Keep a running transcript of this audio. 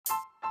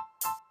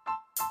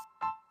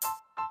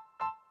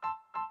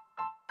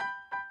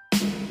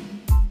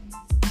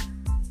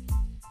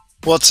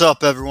What's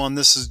up, everyone?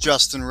 This is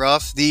Justin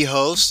Ruff, the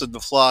host of the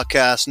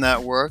Flawcast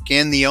Network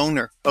and the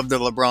owner of the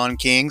LeBron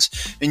Kings,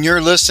 and you're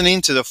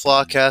listening to the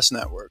Flawcast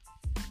Network.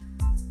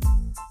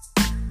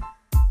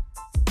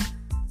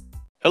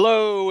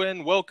 Hello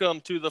and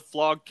welcome to the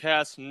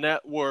Flawcast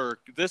Network.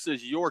 This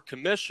is your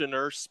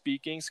commissioner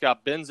speaking,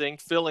 Scott Benzing,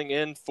 filling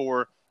in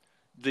for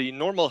the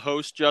normal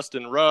host,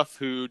 Justin Ruff,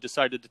 who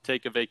decided to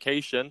take a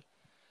vacation.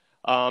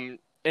 And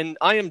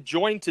I am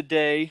joined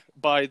today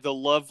by the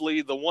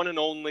lovely, the one and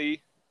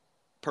only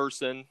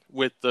person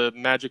with the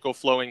magical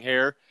flowing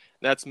hair.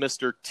 That's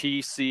Mr.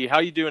 TC. How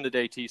you doing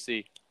today,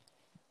 TC?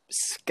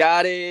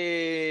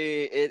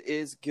 Scotty, it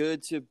is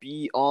good to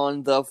be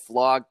on the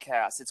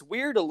Vlogcast. It's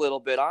weird a little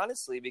bit,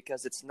 honestly,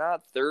 because it's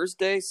not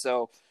Thursday,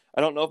 so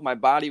I don't know if my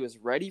body was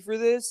ready for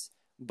this,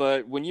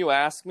 but when you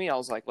asked me, I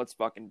was like, let's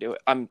fucking do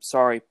it. I'm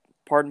sorry,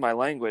 pardon my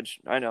language.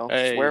 I know,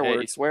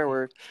 swear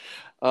word.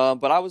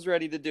 But I was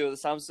ready to do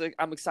this.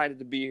 I'm excited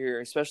to be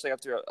here, especially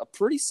after a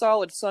pretty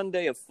solid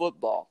Sunday of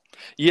football.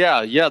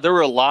 Yeah, there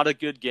were a lot of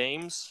good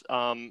games.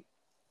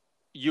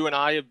 You and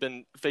I have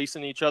been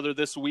facing each other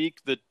this week,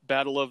 the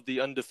battle of the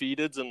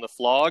undefeateds and the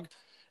flog.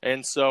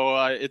 And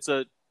so it's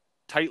a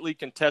tightly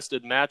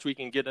contested match. We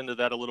can get into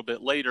that a little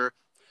bit later.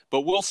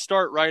 But we'll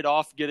start right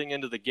off getting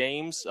into the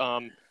games.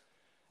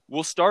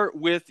 We'll start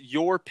with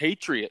your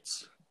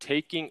Patriots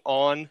taking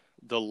on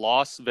the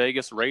Las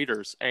Vegas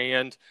Raiders.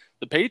 And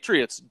the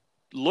Patriots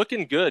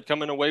looking good,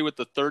 coming away with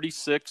the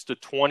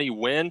 36-20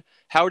 win.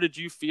 How did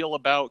you feel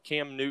about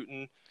Cam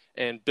Newton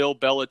and Bill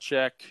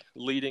Belichick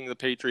leading the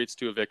Patriots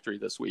to a victory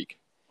this week?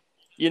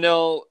 You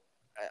know,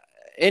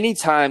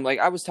 anytime, like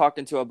I was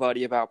talking to a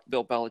buddy about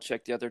Bill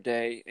Belichick the other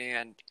day,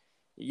 and,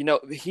 you know,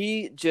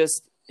 he's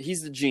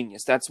the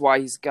genius. That's why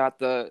he's got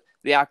the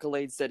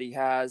accolades that he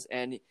has.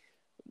 And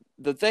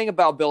the thing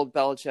about Bill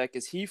Belichick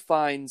is he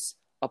finds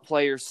a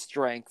player's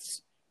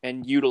strengths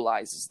and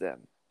utilizes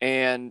them.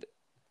 And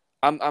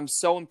I'm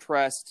so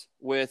impressed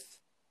with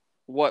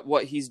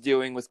what he's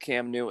doing with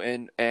Cam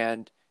Newton,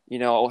 and you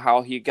know,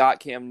 how he got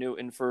Cam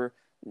Newton for,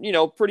 you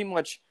know, pretty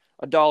much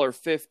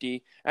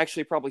 $1.50,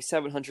 actually probably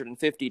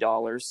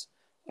 $750.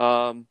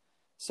 But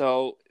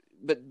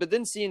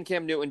then seeing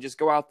Cam Newton just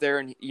go out there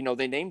and, you know,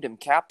 they named him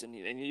captain,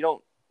 and you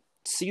don't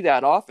see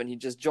that often. He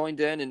just joined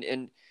in,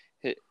 and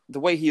the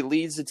way he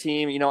leads the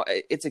team, you know,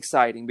 it's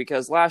exciting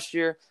because last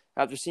year,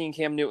 after seeing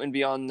Cam Newton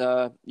be on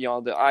the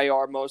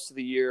IR most of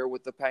the year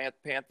with the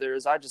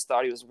Panthers, I just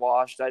thought he was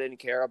washed. I didn't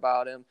care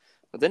about him.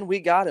 But then we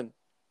got him.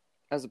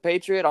 As a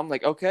Patriot, I'm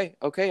like, okay,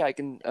 I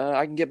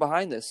can get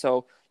behind this.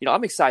 So, you know,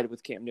 I'm excited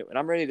with Cam Newton.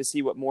 I'm ready to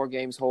see what more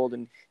games hold,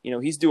 and you know,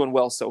 he's doing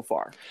well so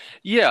far.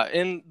 Yeah,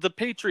 and the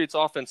Patriots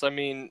offense, I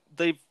mean,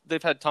 they've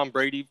had Tom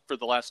Brady for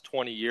the last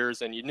 20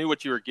 years, and you knew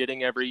what you were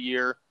getting every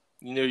year.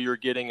 You knew you were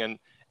getting an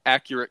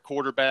accurate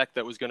quarterback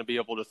that was going to be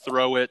able to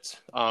throw it,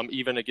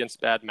 even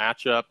against bad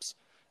matchups.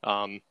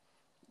 And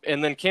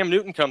then Cam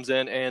Newton comes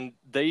in, and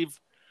they've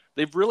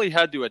really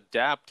had to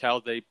adapt how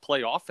they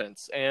play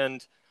offense.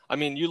 And I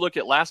mean, you look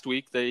at last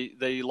week,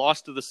 they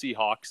lost to the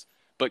Seahawks,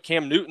 but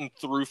Cam Newton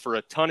threw for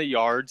a ton of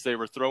yards. They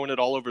were throwing it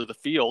all over the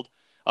field.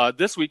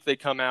 This week they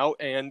come out,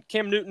 and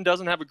Cam Newton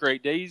doesn't have a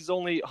great day. He's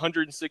only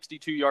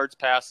 162 yards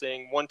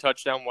passing, 1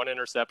 touchdown, 1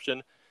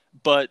 interception.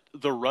 But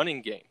the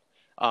running game,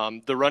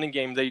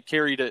 they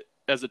carried it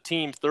as a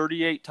team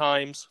 38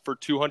 times for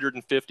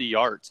 250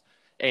 yards.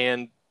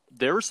 And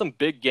there were some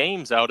big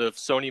games out of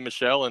Sony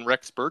Michel and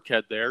Rex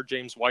Burkhead there.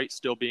 James White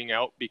still being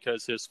out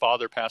because his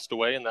father passed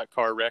away in that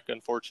car wreck,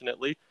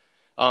 unfortunately.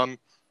 And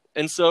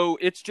so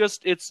it's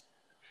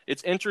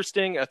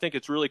interesting. I think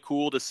it's really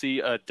cool to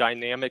see a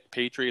dynamic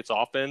Patriots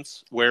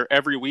offense where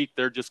every week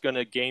they're just going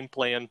to game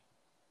plan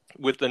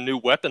with the new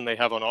weapon they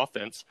have on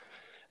offense.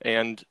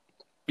 And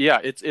yeah,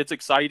 it's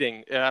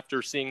exciting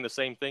after seeing the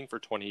same thing for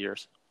 20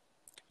 years.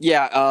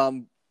 Yeah,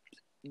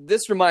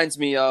 this reminds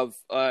me of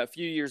a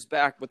few years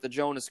back with the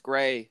Jonas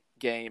Gray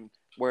game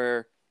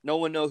where no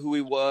one knew who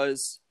he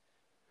was,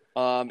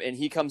 and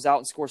he comes out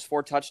and scores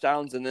 4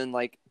 touchdowns, and then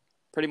like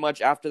pretty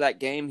much after that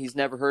game, he's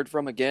never heard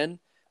from again.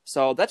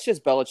 So that's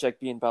just Belichick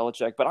being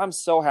Belichick. But I'm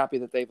so happy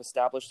that they've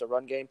established a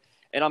run game,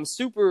 and I'm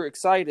super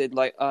excited.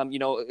 Like, you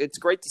know, it's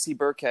great to see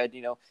Burkhead.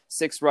 You know,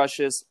 6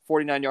 rushes,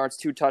 49 yards,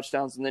 2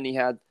 touchdowns, and then he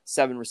had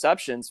 7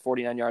 receptions,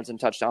 49 yards and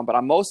touchdown. But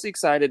I'm mostly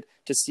excited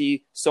to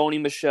see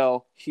Sony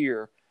Michel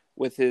here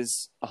with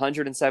his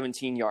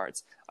 117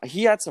 yards.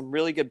 He had some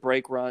really good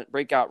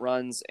breakout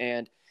runs,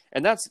 and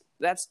that's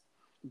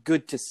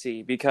good to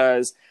see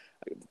because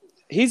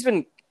he's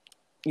been,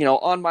 you know,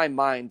 on my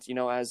mind,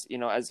 as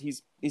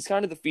he's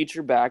kind of the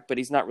feature back, but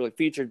he's not really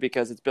featured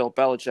because it's Bill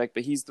Belichick,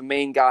 but he's the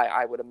main guy,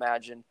 I would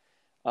imagine.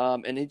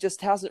 And he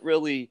just hasn't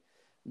really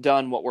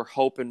done what we're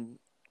hoping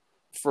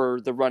for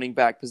the running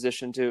back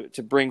position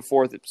to bring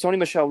forth. Sony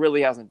Michel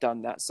really hasn't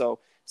done that. So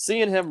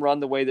seeing him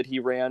run the way that he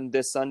ran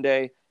this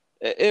Sunday,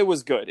 it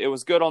was good. It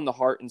was good on the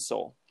heart and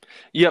soul.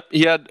 Yep,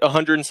 he had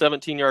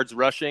 117 yards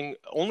rushing,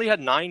 only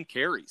had 9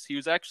 carries. He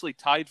was actually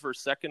tied for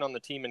second on the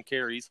team in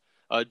carries.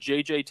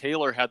 J.J.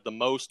 Taylor had the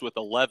most with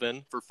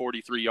 11 for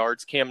 43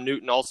 yards. Cam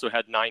Newton also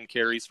had 9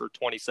 carries for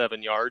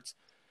 27 yards.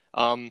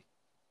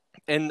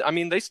 And, I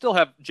mean, they still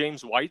have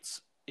James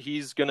White's.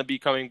 He's going to be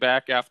coming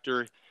back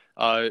after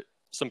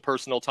some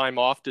personal time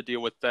off to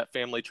deal with that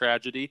family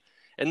tragedy.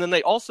 And then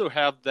they also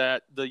have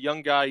the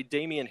young guy,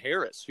 Damian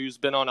Harris, who's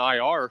been on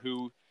IR,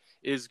 who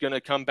is going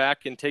to come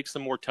back and take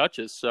some more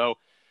touches. So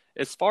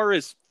as far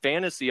as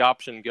fantasy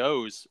option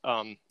goes,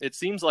 it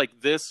seems like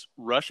this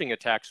rushing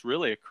attack's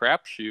really a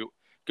crapshoot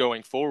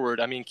going forward.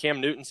 I mean, Cam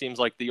Newton seems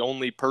like the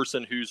only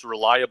person who's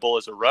reliable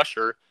as a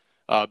rusher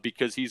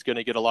because he's going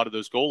to get a lot of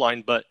those goal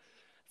line. But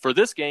for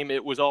this game,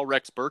 it was all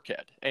Rex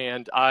Burkhead.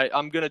 And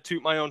I'm going to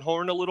toot my own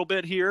horn a little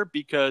bit here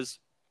because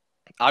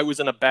I was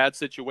in a bad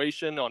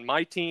situation on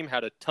my team,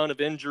 had a ton of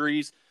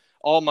injuries.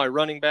 All my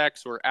running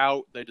backs were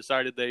out. They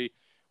decided they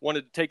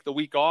wanted to take the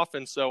week off,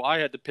 and so I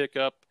had to pick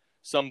up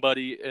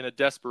somebody in a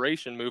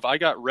desperation move. I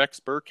got Rex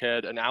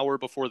Burkhead an hour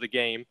before the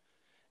game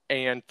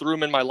and threw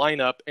him in my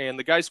lineup, and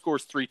the guy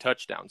scores 3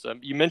 touchdowns.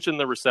 You mentioned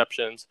the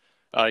receptions.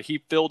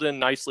 He filled in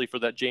nicely for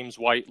that James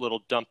White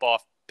little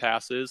dump-off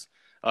passes,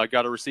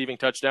 got a receiving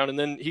touchdown, and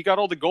then he got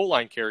all the goal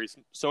line carries.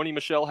 Sony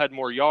Michel had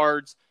more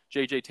yards.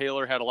 J.J.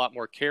 Taylor had a lot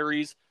more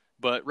carries,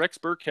 but Rex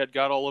Burkhead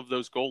got all of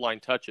those goal line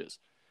touches.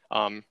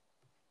 I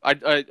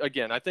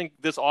think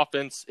this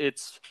offense,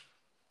 it's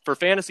for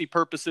fantasy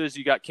purposes,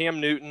 you got Cam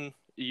Newton,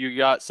 you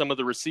got some of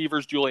the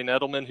receivers, Julian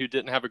Edelman, who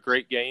didn't have a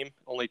great game,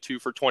 only 2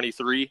 for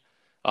 23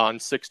 on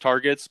 6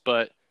 targets.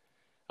 But,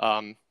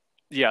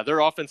 their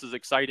offense is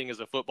exciting as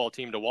a football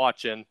team to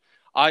watch. And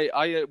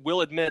I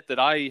will admit that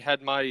I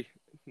had my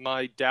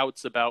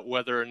doubts about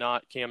whether or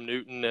not Cam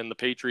Newton and the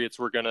Patriots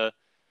were going to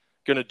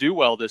do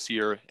well this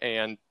year,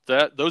 and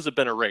those have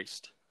been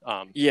erased.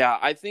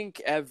 I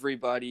think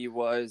everybody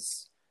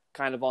was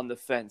kind of on the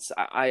fence.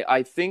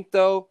 I think,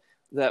 though,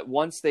 that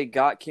once they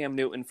got Cam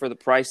Newton for the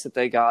price that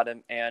they got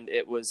him, and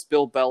it was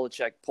Bill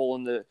Belichick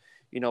pulling the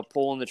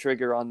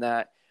trigger on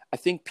that, I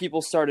think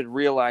people started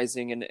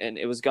realizing, and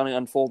it was going to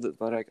unfold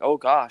that like, oh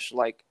gosh,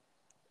 like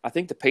I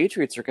think the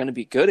Patriots are going to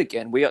be good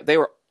again. They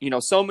were,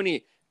 so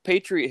many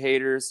Patriot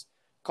haters,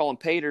 call them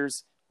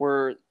Paters,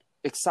 were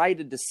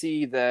excited to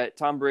see that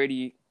Tom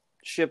Brady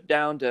shipped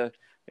down to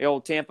the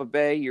old Tampa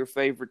Bay, your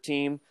favorite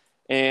team,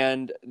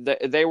 and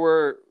they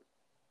were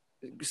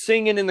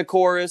singing in the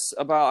chorus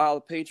about how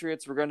the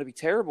Patriots were going to be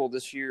terrible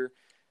this year.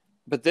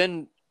 But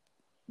then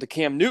the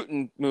Cam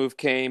Newton move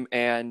came,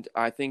 and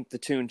I think the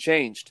tune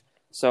changed.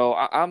 So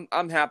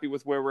I'm happy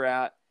with where we're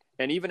at.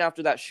 And even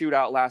after that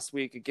shootout last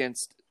week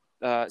against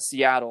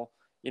Seattle,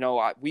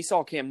 we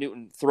saw Cam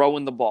Newton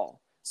throwing the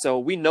ball. So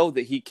we know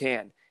that he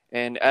can.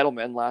 And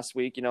Edelman last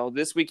week,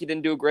 this week he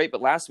didn't do great, but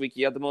last week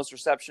he had the most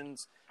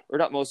receptions, or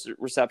not most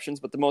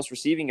receptions, but the most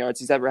receiving yards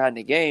he's ever had in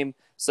a game.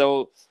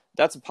 So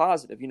that's a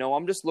positive.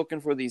 I'm just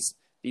looking for these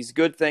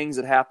good things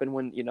that happen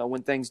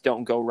when things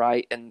don't go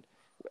right. And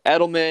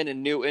Edelman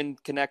and Newton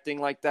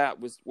connecting like that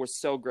was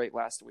so great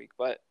last week.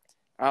 But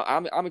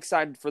I'm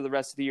excited for the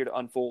rest of the year to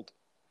unfold.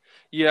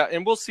 Yeah,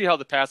 and we'll see how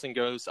the passing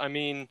goes. I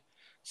mean,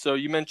 so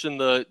you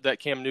mentioned that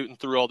Cam Newton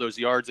threw all those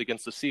yards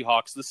against the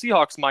Seahawks. The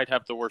Seahawks might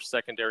have the worst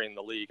secondary in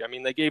the league. I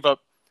mean, they gave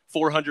up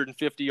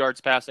 450 yards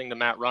passing to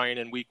Matt Ryan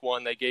in week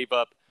 1. They gave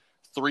up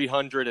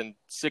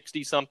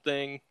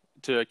 360-something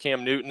to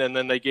Cam Newton, and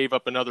then they gave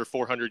up another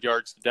 400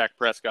 yards to Dak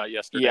Prescott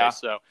yesterday. Yeah.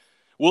 So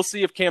we'll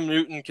see if Cam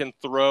Newton can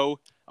throw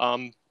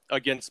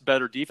against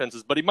better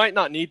defenses, but he might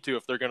not need to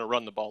if they're going to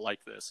run the ball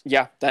like this.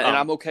 Yeah, and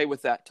I'm okay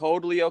with that.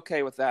 Totally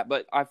okay with that.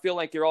 But I feel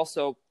like you're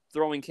also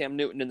throwing Cam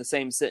Newton in the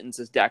same sentence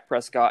as Dak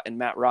Prescott and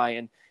Matt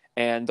Ryan,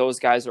 and those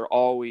guys are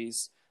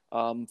always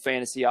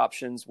fantasy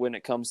options when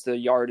it comes to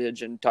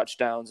yardage and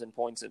touchdowns and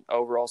points and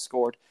overall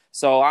scored.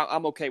 So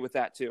I'm okay with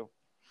that too.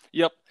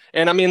 Yep.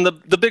 And I mean,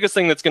 the biggest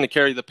thing that's going to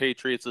carry the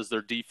Patriots is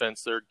their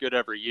defense. They're good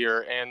every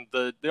year. And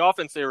the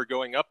offense they were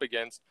going up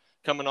against,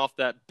 coming off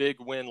that big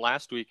win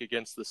last week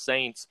against the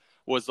Saints,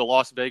 was the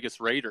Las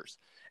Vegas Raiders.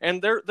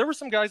 And there were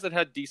some guys that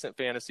had decent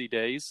fantasy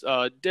days.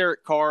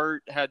 Derek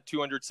Carr had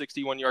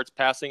 261 yards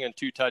passing and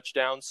 2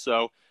 touchdowns.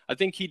 So I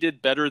think he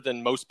did better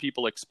than most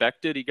people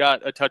expected. He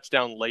got a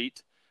touchdown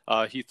late.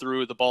 He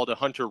threw the ball to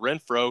Hunter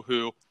Renfrow,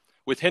 who,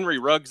 with Henry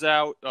Ruggs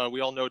out,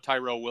 we all know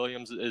Tyrell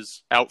Williams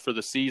is out for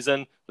the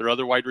season, their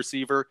other wide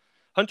receiver.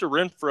 Hunter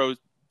Renfrow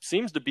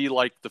seems to be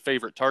like the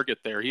favorite target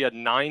there. He had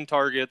 9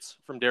 targets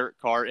from Derek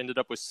Carr, ended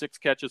up with 6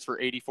 catches for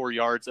 84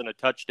 yards and a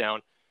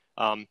touchdown.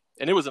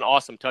 And it was an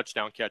awesome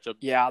touchdown catch.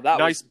 That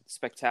was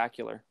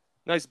spectacular.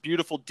 Nice,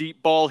 beautiful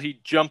deep ball.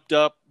 He jumped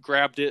up,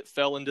 grabbed it,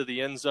 fell into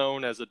the end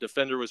zone as a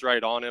defender was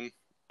right on him.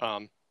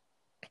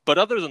 But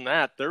other than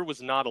that, there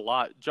was not a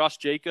lot. Josh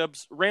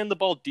Jacobs ran the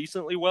ball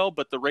decently well,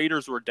 but the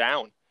Raiders were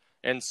down.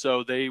 And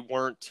so they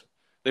weren't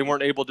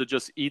able to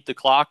just eat the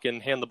clock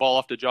and hand the ball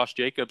off to Josh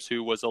Jacobs,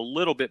 who was a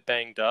little bit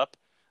banged up,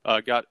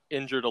 got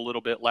injured a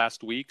little bit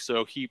last week.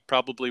 So he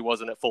probably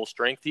wasn't at full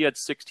strength. He had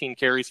 16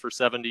 carries for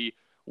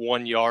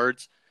 71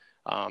 yards,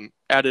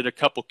 added a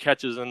couple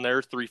catches in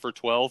there, 3 for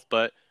 12.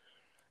 But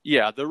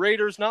yeah, the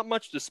Raiders, not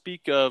much to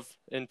speak of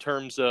in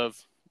terms of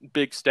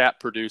big stat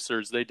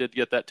producers. They did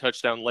get that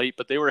touchdown late,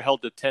 but they were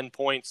held to 10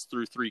 points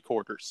through 3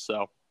 quarters.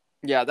 So,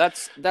 yeah,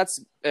 it's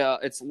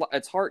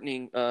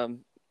heartening.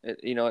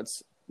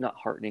 It's not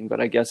heartening,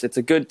 but I guess it's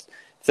a good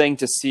thing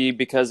to see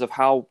because of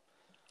how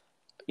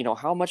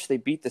much they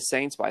beat the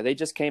Saints by. They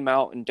just came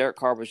out and Derek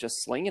Carr was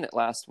just slinging it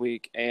last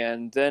week,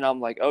 and then I'm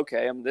like,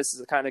 okay, this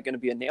is kind of going to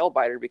be a nail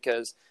biter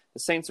because the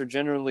Saints are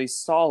generally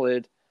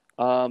solid,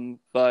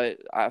 but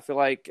I feel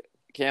like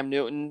Cam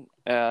Newton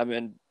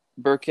and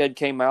Burkhead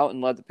came out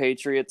and led the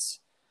Patriots.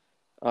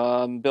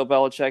 Bill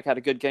Belichick had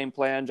a good game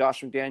plan.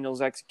 Josh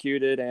McDaniels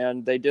executed,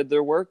 and they did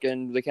their work,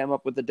 and they came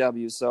up with the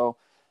W. So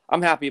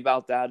I'm happy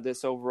about that,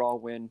 this overall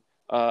win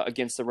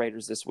against the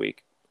Raiders this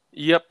week.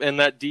 Yep, and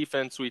that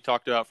defense we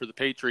talked about for the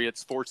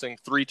Patriots, forcing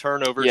 3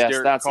 turnovers. Yes,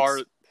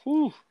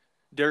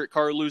 Derek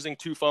Carr losing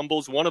 2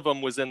 fumbles. One of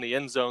them was in the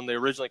end zone. They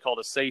originally called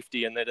a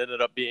safety, and it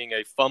ended up being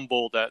a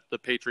fumble that the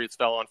Patriots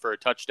fell on for a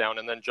touchdown.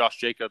 And then Josh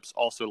Jacobs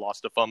also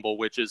lost a fumble,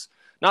 which is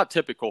not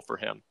typical for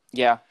him.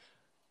 Yeah.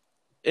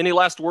 Any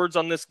last words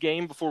on this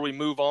game before we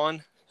move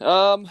on?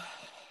 No,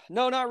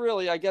 not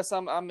really. I guess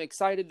I'm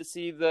excited to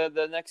see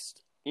the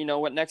next,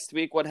 next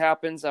week, what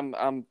happens. I'm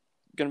going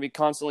to be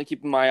constantly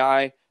keeping my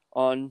eye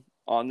on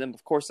them.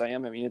 Of course I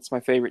am. I mean, it's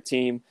my favorite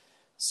team.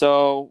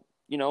 So,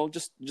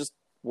 just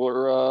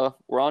we're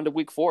on to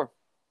week 4.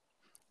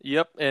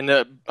 Yep, and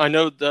I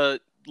know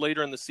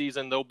later in the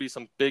season there'll be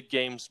some big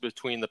games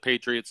between the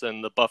Patriots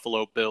and the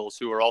Buffalo Bills,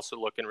 who are also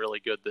looking really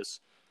good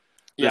this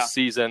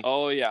season.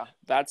 Oh yeah,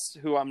 that's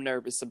who I'm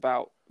nervous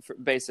about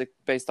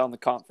based on the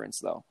conference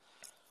though.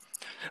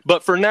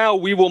 But for now,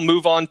 we will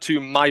move on to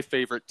my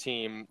favorite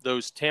team,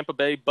 those Tampa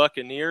Bay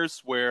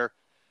Buccaneers, where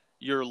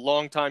your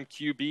longtime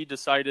QB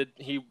decided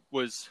he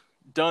was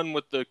done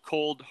with the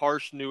cold,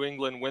 harsh New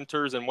England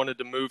winters and wanted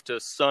to move to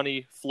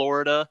sunny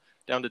Florida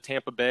down to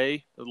Tampa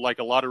Bay, like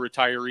a lot of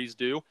retirees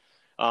do.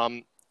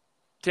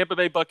 Tampa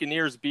Bay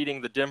Buccaneers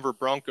beating the Denver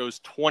Broncos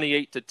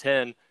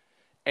 28-10.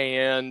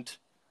 And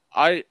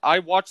I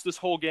watched this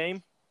whole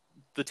game.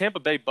 The Tampa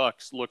Bay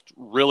Bucs looked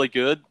really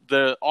good.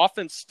 The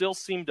offense still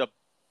seemed a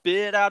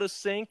bit out of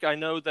sync. I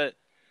know that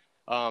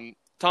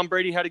Tom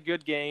Brady had a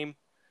good game.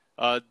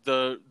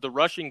 The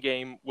rushing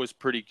game was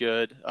pretty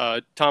good.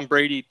 Tom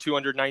Brady,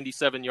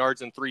 297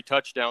 yards and 3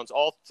 touchdowns.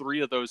 All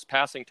 3 of those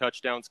passing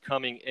touchdowns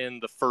coming in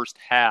the first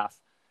half.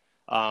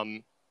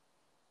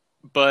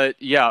 But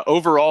yeah,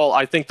 overall,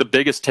 I think the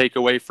biggest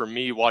takeaway for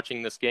me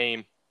watching this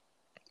game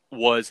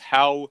was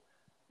how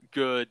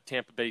good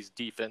Tampa Bay's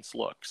defense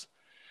looks.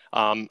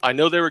 I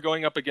know they were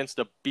going up against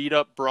a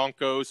beat-up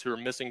Broncos who are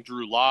missing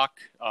Drew Lock.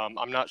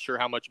 I'm not sure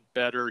how much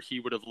better he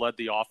would have led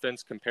the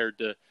offense compared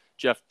to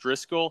Jeff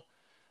Driscoll.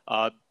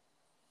 And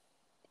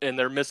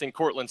they're missing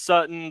Cortland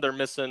Sutton. They're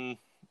missing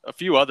a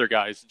few other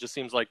guys. It just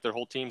seems like their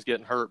whole team's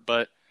getting hurt.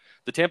 But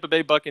the Tampa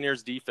Bay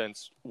Buccaneers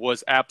defense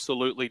was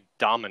absolutely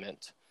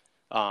dominant.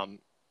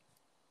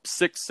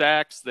 6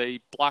 sacks. They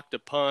blocked a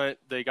punt.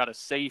 They got a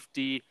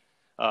safety,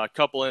 a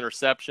couple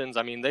interceptions.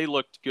 I mean, they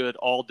looked good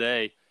all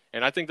day.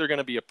 And I think they're going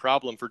to be a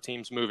problem for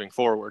teams moving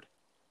forward.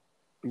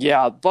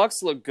 Yeah,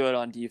 Bucs look good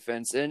on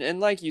defense. And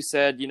like you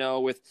said,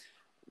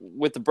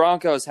 with the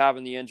Broncos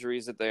having the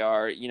injuries that they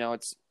are,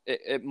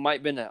 it might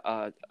have been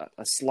a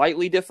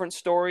slightly different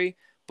story,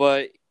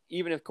 but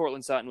even if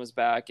Cortland Sutton was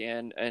back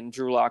and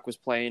Drew Lock was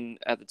playing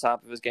at the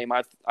top of his game,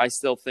 I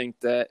still think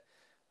that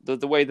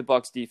the way the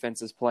Bucs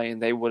defense is playing,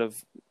 they would have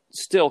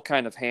still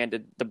kind of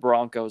handed the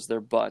Broncos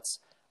their butts.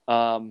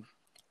 And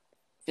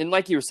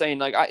like you were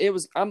saying,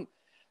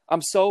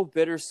 I'm so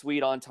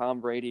bittersweet on Tom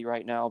Brady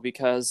right now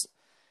because,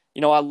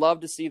 I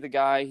love to see the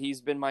guy.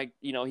 He's been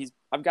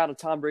I've got a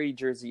Tom Brady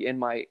jersey in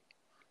my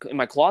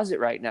closet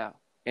right now,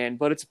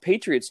 but it's a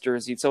Patriots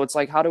jersey. So it's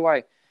like, how do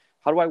I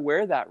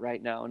wear that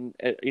right now? And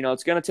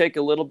it's going to take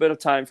a little bit of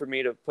time for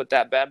me to put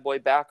that bad boy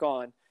back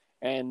on.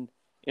 And,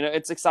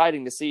 it's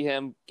exciting to see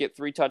him get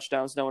 3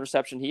 touchdowns, no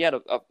interception. He had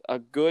a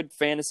good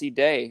fantasy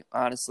day,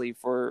 honestly,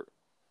 for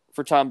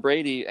Tom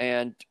Brady.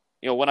 And,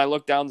 when I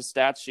look down the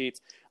stat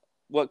sheets,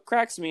 what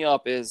cracks me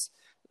up is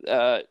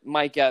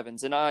Mike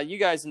Evans. And you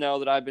guys know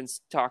that I've been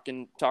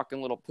talking a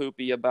little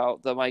poopy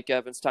about the Mike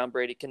Evans Tom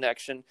Brady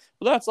connection,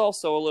 but that's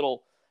also a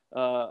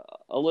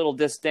little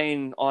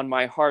disdain on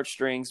my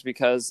heartstrings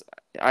because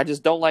I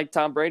just don't like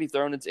Tom Brady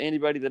throwing it to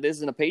anybody that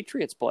isn't a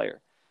Patriots player.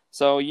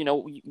 So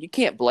you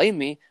can't blame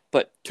me.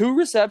 But 2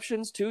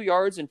 receptions, 2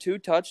 yards, and 2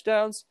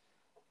 touchdowns.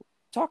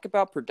 Talk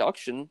about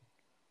production,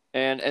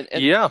 and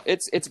yeah,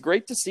 it's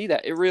great to see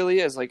that. It really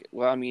is.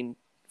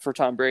 For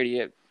Tom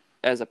Brady,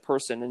 as a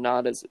person and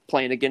not as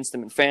playing against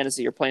him in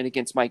fantasy or playing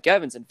against Mike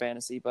Evans in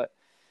fantasy. But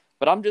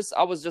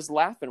I was just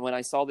laughing when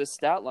I saw this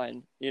stat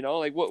line,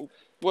 what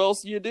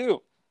else do you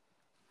do?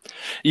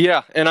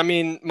 Yeah. And I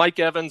mean, Mike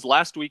Evans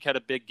last week had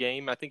a big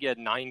game. I think he had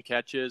 9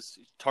 catches,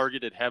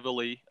 targeted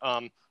heavily.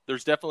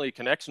 There's definitely a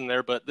connection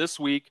there, but this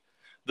week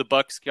the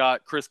Bucs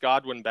got Chris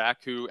Godwin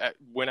back, who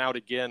went out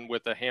again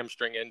with a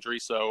hamstring injury.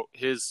 So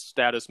his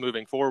status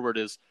moving forward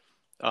is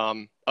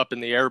up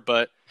in the air,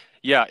 but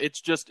yeah,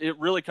 it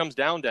really comes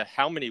down to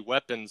how many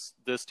weapons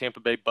this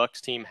Tampa Bay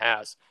Bucs team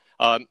has.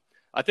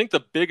 I think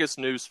the biggest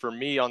news for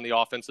me on the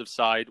offensive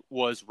side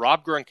was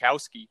Rob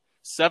Gronkowski.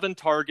 7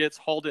 targets,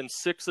 hauled in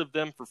 6 of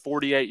them for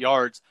 48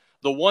 yards.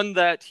 The one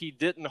that he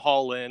didn't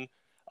haul in,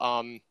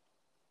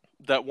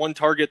 that one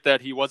target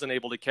that he wasn't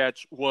able to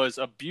catch, was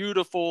a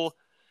beautiful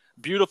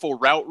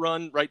route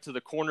run right to the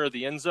corner of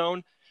the end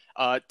zone.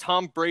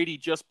 Tom Brady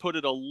just put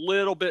it a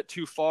little bit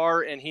too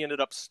far, and he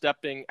ended up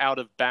stepping out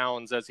of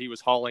bounds as he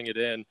was hauling it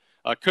in.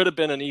 Could have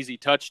been an easy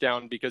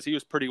touchdown because he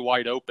was pretty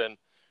wide open.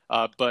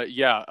 But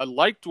yeah, I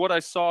liked what I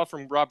saw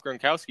from Rob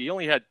Gronkowski. He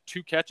only had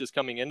 2 catches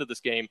coming into this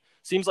game.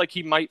 Seems like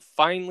he might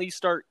finally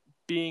start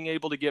being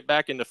able to get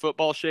back into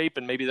football shape,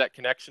 and maybe that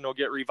connection will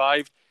get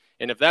revived.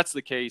 And if that's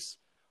the case,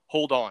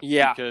 hold on.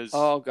 Yeah. Because,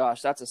 oh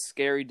gosh, that's a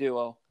scary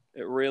duo.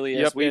 It really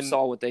is. Yep, we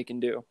saw what they can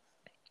do.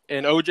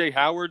 And O.J.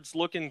 Howard's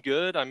looking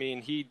good. I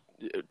mean,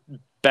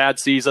 bad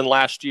season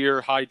last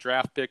year, high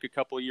draft pick a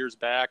couple of years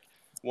back.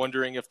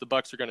 Wondering if the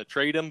Bucs are going to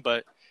trade him,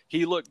 but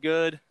he looked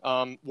good.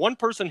 One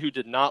person who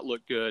did not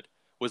look good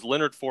was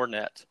Leonard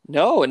Fournette.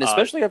 No, and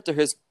especially after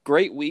his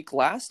great week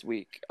last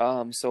week.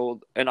 And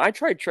I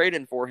tried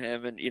trading for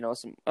him, and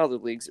some other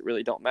leagues it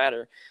really don't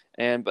matter.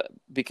 But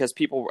because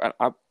people,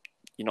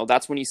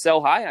 that's when you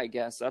sell high. I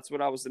guess that's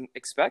what I was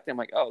expecting. I'm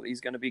like, oh,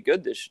 he's going to be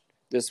good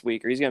this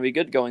week, or he's going to be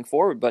good going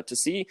forward. But to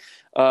see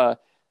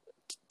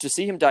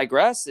him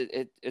digress,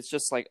 it's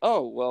just like,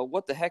 oh well,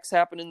 what the heck's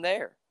happening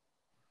there?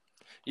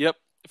 Yep.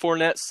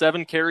 Fournette,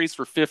 7 carries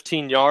for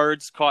 15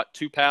 yards, caught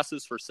 2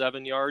 passes for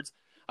 7 yards.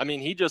 I mean,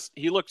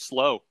 he looked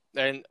slow,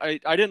 and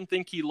I didn't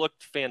think he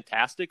looked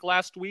fantastic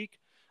last week.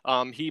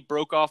 He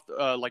broke off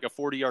like a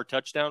 40-yard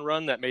touchdown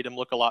run that made him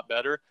look a lot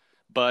better.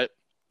 But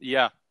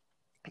yeah,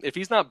 if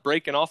he's not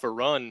breaking off a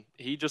run,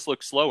 he just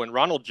looks slow. And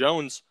Ronald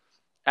Jones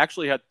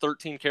actually had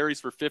 13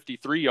 carries for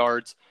 53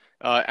 yards,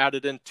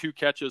 added in 2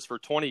 catches for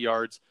 20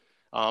 yards.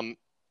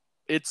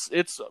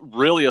 It's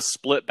really a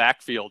split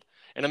backfield.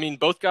 And I mean,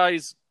 both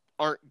guys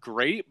aren't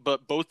great,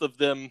 but both of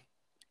them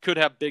could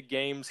have big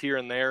games here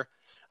and there.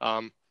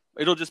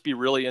 It'll just be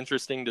really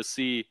interesting to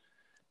see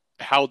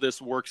how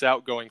this works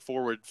out going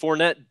forward.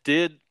 Fournette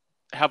did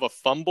have a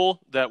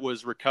fumble that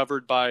was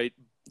recovered by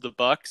the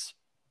Bucs.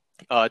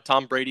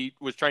 Tom Brady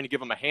was trying to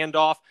give him a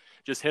handoff,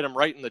 just hit him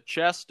right in the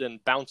chest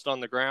and bounced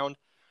on the ground.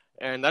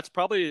 And that's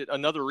probably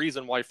another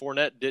reason why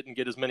Fournette didn't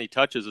get as many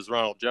touches as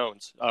Ronald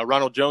Jones.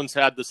 Ronald Jones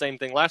had the same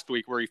thing last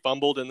week where he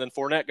fumbled, and then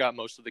Fournette got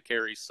most of the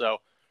carries. So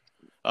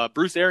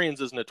Bruce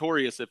Arians is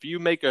notorious. If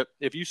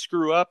you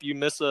screw up, you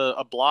miss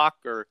a block,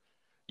 or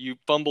you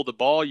fumble the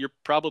ball, you're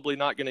probably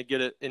not going to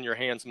get it in your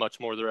hands much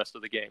more the rest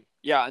of the game.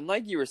 Yeah, and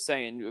like you were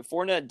saying,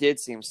 Fournette did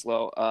seem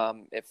slow.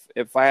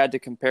 If I had to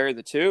compare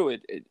the two,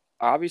 it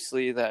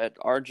obviously that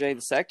RJ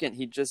the second,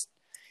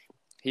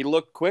 he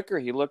looked quicker,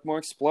 he looked more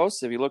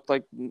explosive, he looked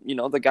like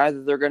the guy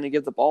that they're going to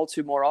give the ball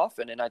to more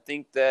often. And I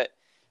think that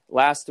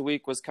last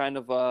week was kind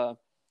of a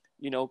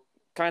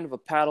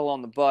paddle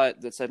on the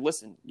butt that said,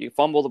 listen, you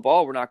fumble the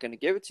ball, we're not going to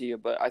give it to you.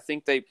 But I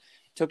think they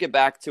took it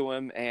back to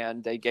him,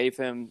 and they gave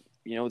him,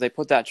 they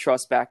put that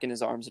trust back in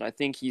his arms, and I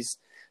think he's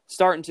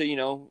starting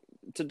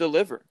to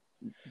deliver.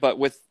 But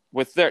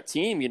with their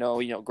team,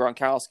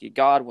 Gronkowski,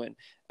 Godwin,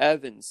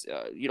 Evans,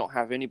 you don't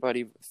have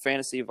anybody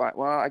fantasy.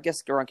 Well, I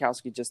guess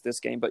Gronkowski just this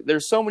game, but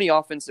there's so many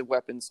offensive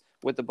weapons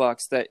with the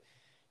Bucs that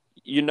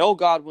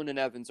Godwin and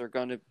Evans are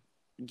going to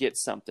get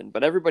something,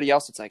 but everybody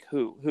else, it's like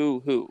who?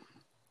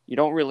 You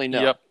don't really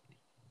know.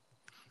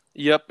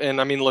 Yep. And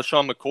I mean,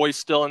 LaShawn McCoy's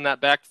still in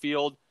that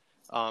backfield.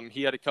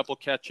 He had a couple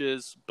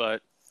catches,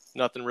 but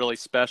nothing really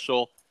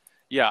special.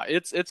 Yeah,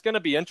 it's going to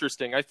be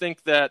interesting. I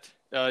think that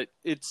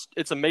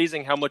it's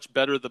amazing how much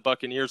better the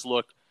Buccaneers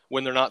look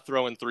when they're not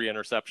throwing 3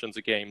 interceptions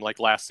a game like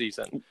last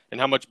season,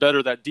 and how much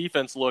better that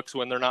defense looks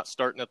when they're not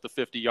starting at the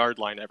 50-yard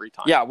line every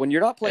time. Yeah, when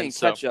you're not playing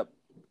catch-up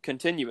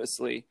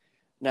continuously.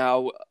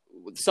 Now,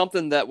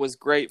 something that was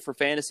great for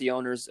fantasy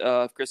owners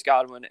of Chris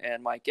Godwin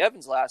and Mike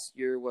Evans last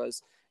year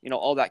was,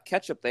 all that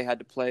catch-up they had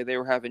to play. They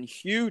were having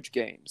huge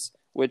games,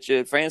 which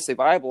is fantasy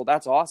viable.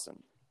 That's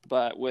awesome.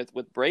 But with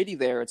Brady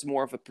there, it's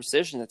more of a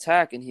precision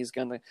attack, and he's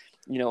going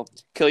to,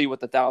 kill you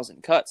with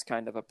 1,000 cuts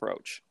kind of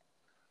approach.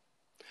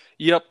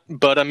 Yep,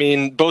 but I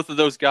mean, both of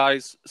those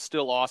guys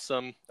still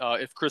awesome.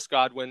 If Chris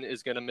Godwin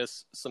is going to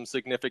miss some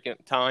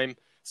significant time,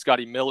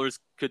 Scotty Millers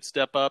could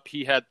step up.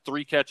 He had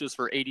 3 catches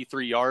for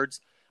 83 yards.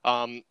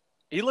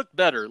 He looked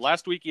better.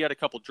 Last week he had a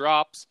couple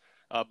drops,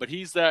 but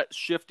he's that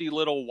shifty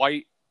little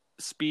white,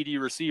 speedy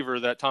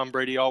receiver that Tom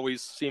Brady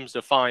always seems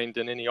to find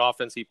in any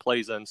offense he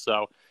plays in.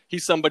 So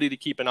he's somebody to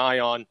keep an eye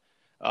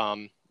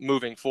on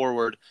moving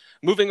forward.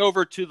 Moving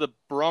over to the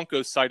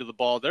Broncos side of the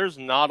ball, there's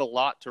not a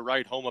lot to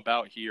write home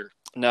about here.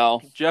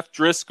 No. Jeff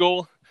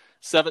Driscoll,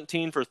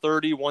 17 for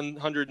 30,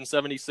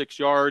 176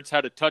 yards,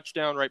 had a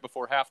touchdown right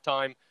before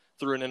halftime,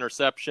 threw an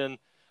interception,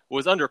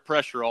 was under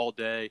pressure all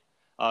day.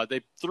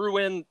 They threw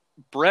in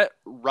Brett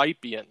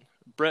Rypien.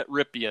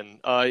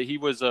 He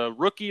was a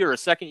rookie or a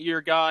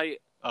second-year guy.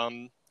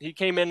 He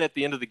came in at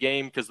the end of the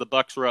game because the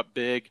Bucs were up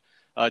big,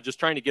 just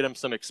trying to get him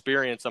some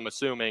experience, I'm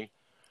assuming.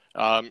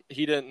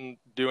 He didn't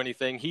do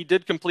anything. He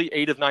did complete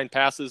 8 of 9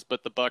 passes,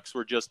 but the Bucs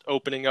were just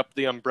opening up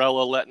the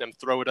umbrella, letting him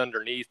throw it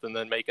underneath, and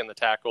then making the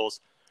tackles.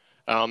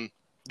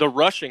 The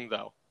rushing,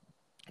 though.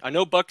 I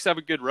know Bucs have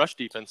a good rush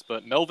defense,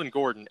 but Melvin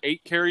Gordon,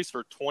 8 carries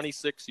for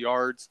 26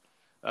 yards.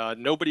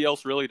 Nobody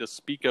else really to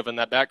speak of in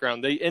that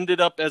background. They ended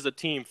up as a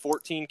team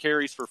 14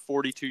 carries for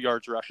 42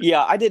 yards rushing.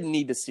 Yeah, I didn't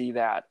need to see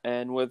that.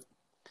 And with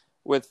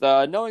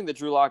knowing that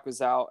Drew Lock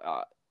was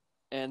out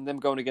and them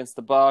going against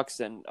the Bucs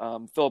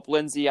and Philip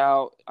Lindsay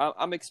out,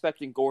 I'm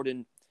expecting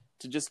Gordon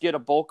to just get a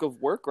bulk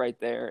of work right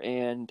there.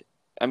 And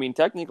I mean,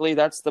 technically,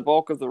 that's the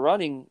bulk of the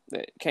running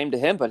that came to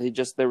him, but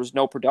there was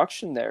no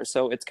production there.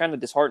 So it's kind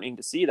of disheartening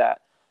to see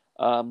that.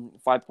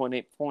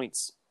 5.8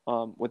 points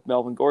with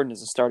Melvin Gordon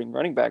as a starting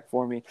running back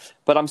for me.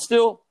 But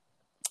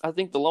I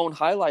think the lone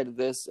highlight of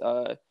this,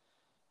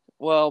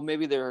 well,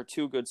 maybe there are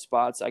 2 good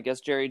spots. I guess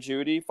Jerry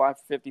Jeudy, 5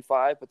 for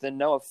 55, but then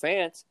Noah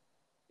Fant,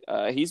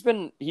 he's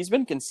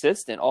been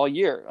consistent all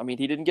year. I mean,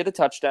 he didn't get a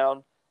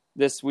touchdown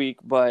this week,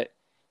 but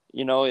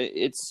you know,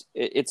 it's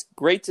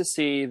great to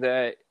see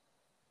that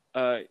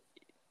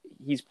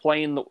he's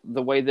playing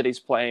the way that he's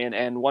playing.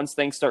 And once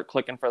things start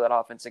clicking for that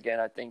offense again,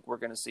 I think we're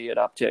going to see an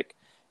uptick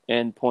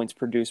in points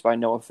produced by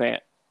Noah Fant.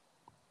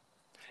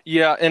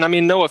 Yeah, and I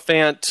mean, Noah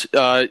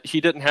Fant,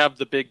 he didn't have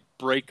the big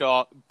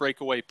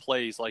breakaway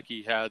plays like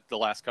he had the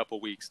last couple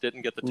of weeks.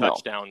 Didn't get the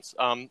touchdowns.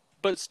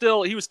 But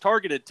still, he was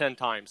targeted 10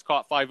 times,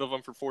 caught 5 of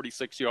them for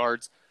 46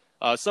 yards.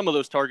 Some of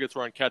those targets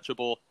were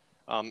uncatchable.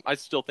 I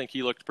still think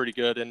he looked pretty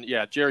good. And,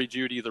 yeah, Jerry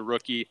Jeudy, the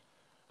rookie,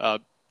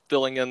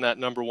 filling in that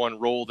number 1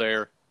 role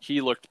there,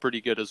 he looked pretty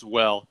good as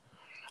well.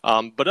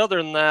 But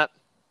other than that,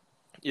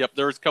 yep,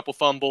 there was a couple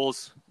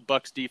fumbles.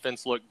 Bucs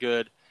defense looked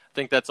good. I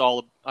think that's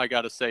all I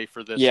got to say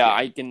for this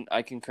game.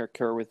 I can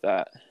concur with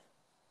that.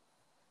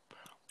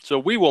 So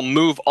we will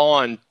move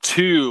on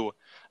to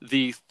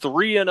the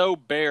 3-0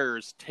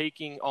 Bears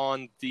taking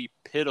on the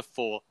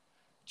pitiful,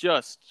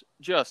 just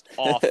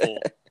awful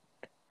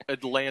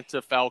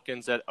Atlanta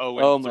Falcons at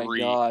 0-3. Oh my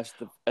gosh,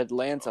 the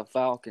Atlanta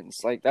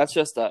Falcons. Like, that's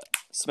just a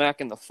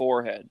smack in the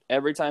forehead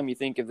every time you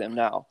think of them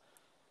now.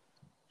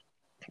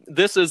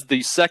 This is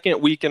the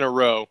second week in a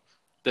row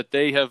that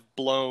they have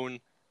blown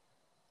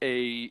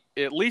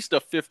at least a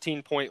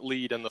 15-point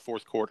lead in the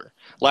fourth quarter.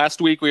 Last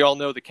week, we all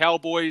know the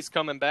Cowboys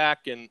coming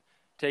back and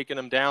taking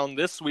them down.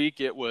 This week,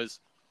 it was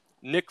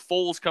Nick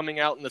Foles coming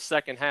out in the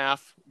second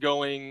half,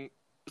 throwing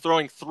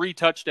 3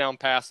 touchdown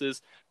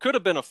passes. Could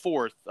have been a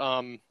 4th.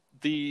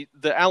 The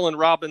Allen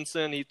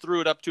Robinson, he threw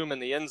it up to him in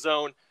the end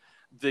zone.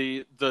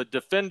 The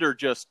defender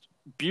just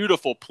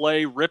beautiful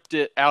play, ripped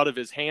it out of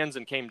his hands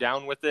and came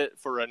down with it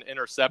for an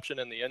interception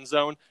in the end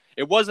zone.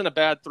 It wasn't a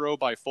bad throw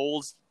by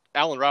Foles.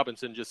 Allen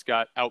Robinson just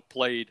got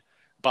outplayed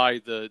by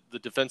the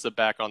defensive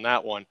back on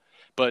that one.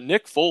 But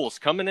Nick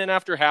Foles coming in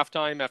after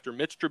halftime, after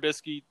Mitch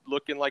Trubisky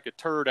looking like a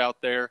turd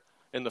out there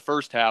in the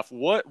first half.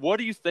 What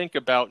do you think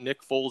about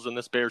Nick Foles and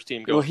this Bears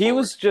team going He forward?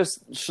 was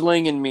just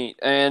slinging meat,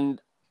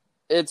 and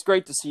it's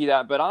great to see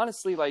that. But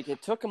honestly, like,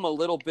 it took him a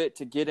little bit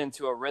to get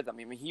into a rhythm.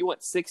 I mean, he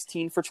went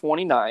 16 for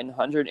 29,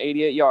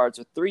 188 yards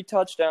with 3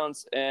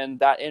 touchdowns and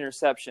that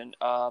interception.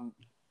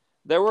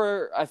 There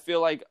were, I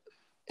feel like,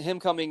 him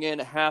coming in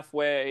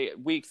halfway,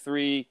 week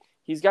 3,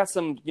 he's got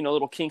some,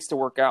 little kinks to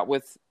work out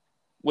with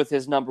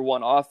his number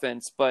 1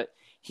 offense, but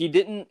it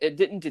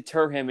didn't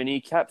deter him, and he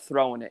kept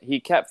throwing it.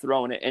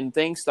 And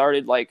things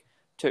started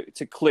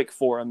to click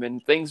for him,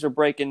 and things are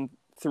breaking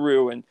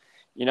through, and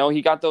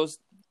he got those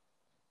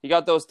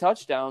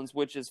touchdowns,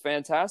 which is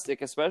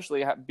fantastic,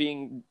 especially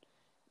being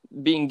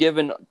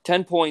given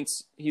 10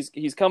 points.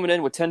 He's coming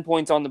in with 10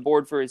 points on the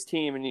board for his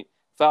team, and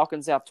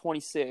Falcons have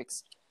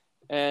 26.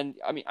 And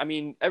I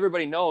mean,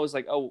 everybody knows,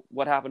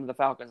 what happened to the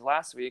Falcons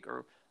last week,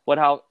 or what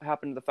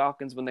happened to the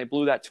Falcons when they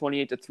blew that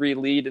 28-3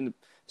 lead in the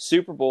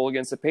Super Bowl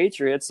against the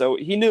Patriots. So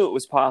he knew it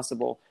was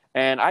possible,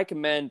 and I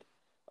commend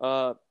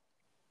BDN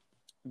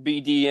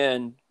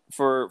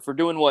for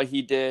doing what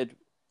he did,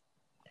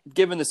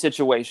 given the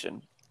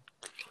situation.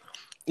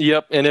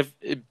 Yep, and if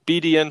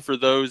BDN, for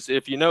those,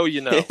 if you know,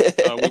 you know.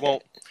 We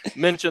won't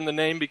mention the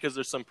name because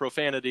there's some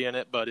profanity in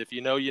it, but if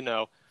you know, you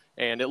know.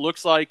 And it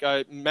looks like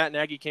Matt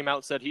Nagy came out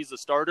and said he's the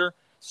starter.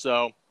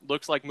 So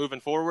looks like moving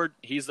forward,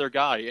 he's their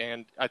guy.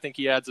 And I think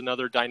he adds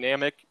another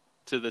dynamic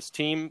to this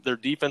team. Their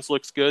defense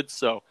looks good.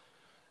 So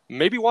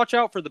maybe watch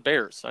out for the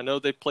Bears. I know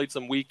they've played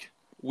some weak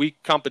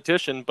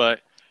competition,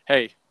 but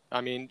hey, I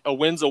mean, a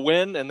win's a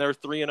win, and they're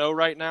 3-0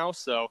 right now.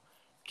 So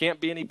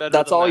can't be any better than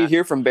that. That's all you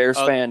hear from Bears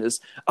fans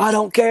is, I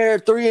don't care,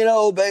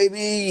 3-0,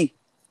 baby.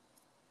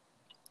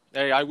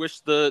 Hey, I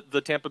wish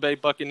the Tampa Bay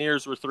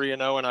Buccaneers were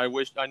 3-0, and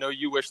I know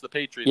you wish the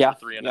Patriots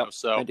were 3-0. Yep,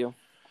 so I do.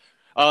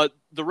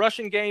 The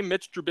rushing game,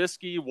 Mitch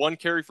Trubisky, 1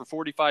 carry for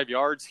 45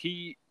 yards.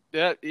 He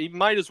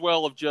might as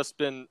well have just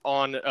been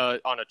on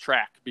a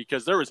track,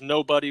 because there was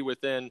nobody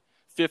within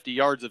 50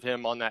 yards of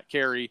him on that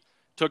carry.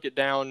 Took it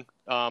down.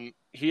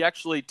 He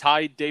actually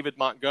tied David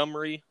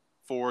Montgomery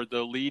for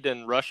the lead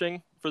in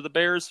rushing for the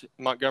Bears.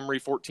 Montgomery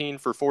 14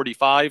 for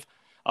 45.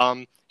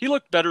 He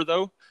looked better,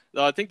 though.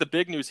 I think the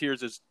big news here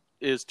is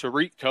is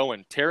Tariq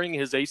Cohen tearing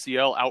his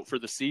ACL out for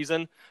the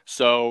season.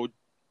 So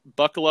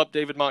buckle up,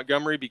 David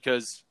Montgomery,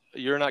 because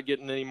you're not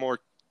getting any more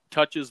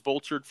touches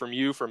vultured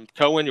from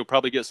Cohen. You'll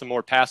probably get some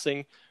more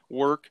passing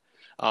work.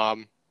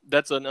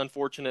 That's an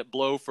unfortunate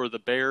blow for the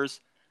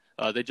Bears.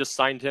 They just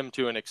signed him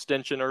to an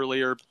extension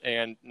earlier,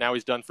 and now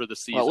he's done for the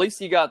season. Well, at least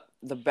he got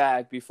the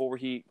bag before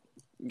he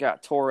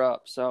got tore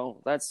up,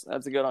 so that's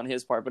good on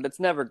his part. But it's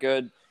never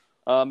good,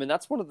 and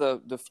that's one of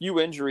the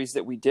few injuries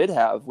that we did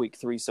have week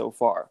 3 so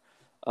far.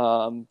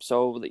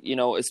 So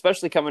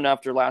especially coming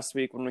after last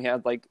week when we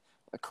had like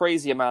a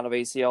crazy amount of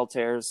ACL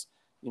tears.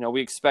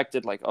 We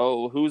expected like,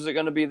 oh, who's it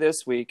going to be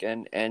this week?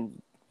 And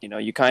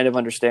you kind of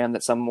understand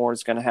that some more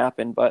is going to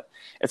happen, but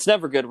it's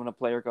never good when a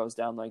player goes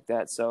down like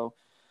that. So,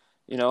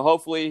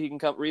 hopefully he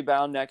can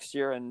rebound next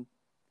year and,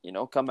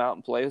 come out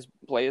and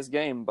play his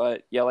game.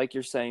 But yeah, like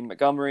you're saying,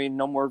 Montgomery,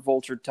 no more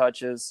vultured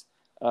touches.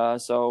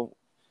 So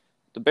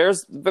the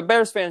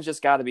Bears fans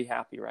just got to be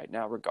happy right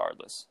now,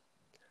 regardless.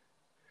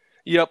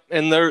 Yep,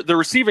 and the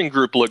receiving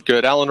group looked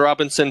good. Allen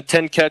Robinson,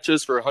 10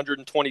 catches for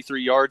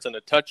 123 yards and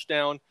a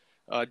touchdown.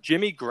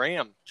 Jimmy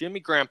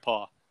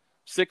Grandpa,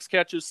 6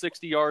 catches,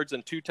 60 yards,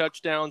 and 2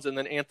 touchdowns. And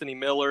then Anthony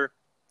Miller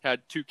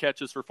had 2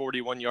 catches for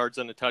 41 yards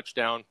and a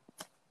touchdown.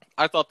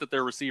 I thought that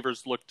their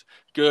receivers looked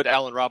good.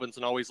 Allen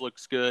Robinson always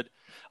looks good.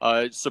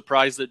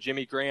 Surprised that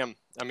Jimmy Graham,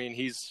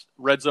 he's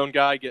red zone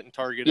guy getting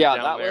targeted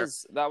down there.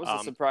 That was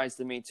a surprise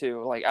to me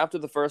too. Like after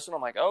the first one,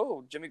 I'm like,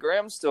 oh, Jimmy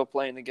Graham's still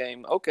playing the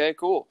game. Okay,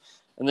 cool.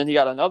 And then he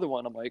got another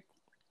one. I'm like,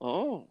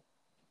 oh,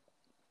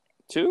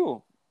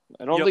 2.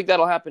 I don't think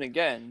that'll happen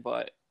again,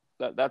 but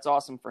that's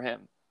awesome for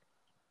him.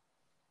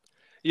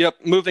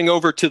 Yep. Moving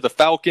over to the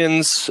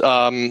Falcons,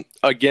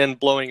 again,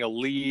 blowing a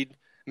lead.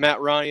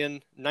 Matt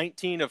Ryan,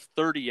 19 of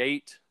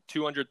 38,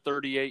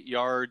 238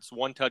 yards,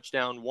 1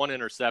 touchdown, 1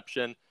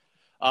 interception.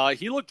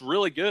 He looked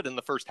really good in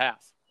the first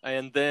half.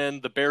 And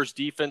then the Bears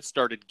defense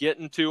started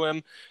getting to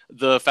him.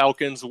 The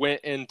Falcons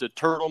went into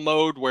turtle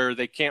mode where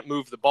they can't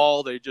move the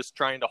ball. They're just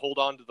trying to hold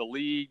on to the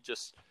lead,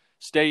 just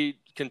stay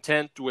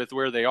content with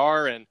where they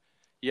are. And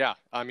yeah,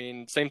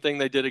 same thing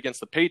they did against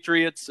the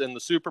Patriots in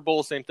the Super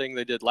Bowl. Same thing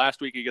they did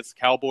last week against the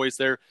Cowboys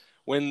there.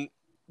 When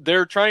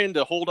they're trying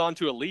to hold on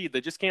to a lead, they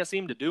just can't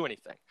seem to do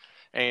anything.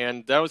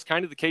 And that was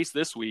kind of the case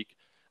this week.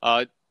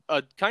 A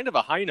kind of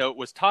a high note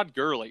was Todd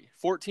Gurley,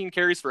 14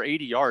 carries for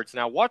 80 yards.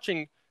 Now,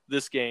 watching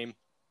this game,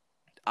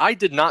 I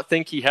did not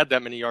think he had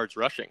that many yards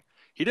rushing.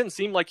 He didn't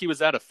seem like he was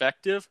that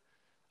effective.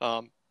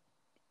 So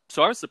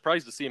I was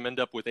surprised to see him end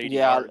up with 80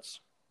 yards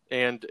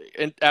and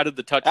added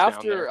the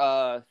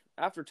touchdown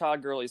After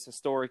Todd Gurley's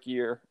historic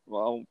year,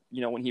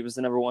 when he was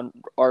the number 1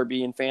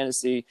 RB in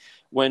fantasy,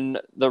 when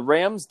the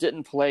Rams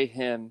didn't play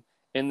him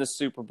in the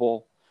Super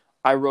Bowl,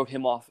 I wrote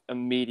him off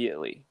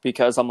immediately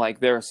because I'm like,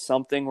 there is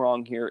something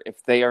wrong here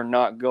if they are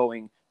not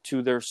going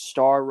to their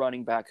star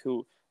running back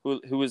who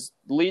was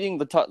leading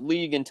the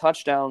league in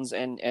touchdowns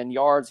and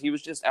yards. He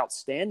was just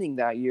outstanding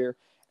that year,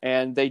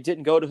 and they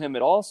didn't go to him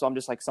at all. So I'm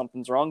just like,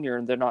 something's wrong here,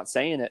 and they're not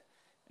saying it.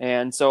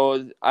 And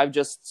so I've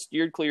just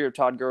steered clear of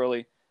Todd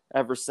Gurley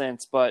ever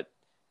since. But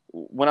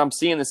when I'm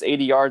seeing this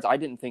 80 yards, I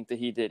didn't think that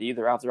he did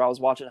either. After I was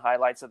watching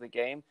highlights of the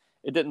game,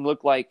 it didn't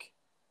look like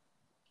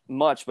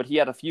much, but he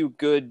had a few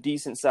good,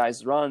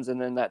 decent-sized runs, and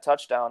then that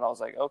touchdown, I was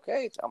like,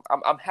 okay,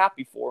 I'm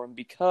happy for him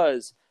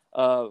because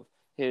of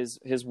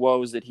his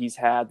woes that he's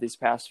had these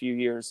past few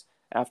years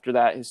after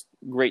that, his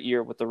great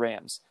year with the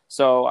Rams.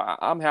 So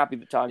I'm happy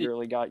that Todd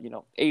Gurley got,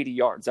 80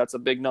 yards. That's a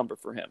big number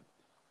for him.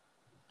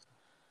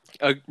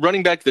 A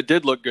running back that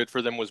did look good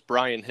for them was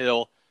Brian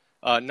Hill.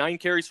 9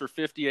 carries for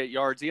 58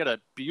 yards. He had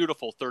a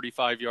beautiful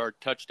 35-yard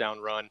touchdown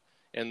run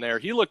in there.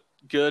 He looked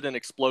good and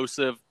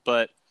explosive,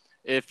 but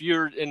if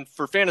you're in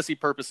for fantasy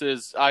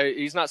purposes,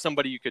 he's not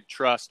somebody you could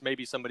trust,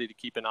 maybe somebody to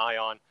keep an eye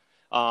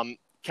on.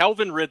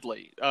 Calvin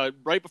Ridley,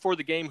 right before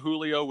the game,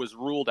 Julio was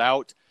ruled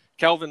out.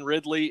 Calvin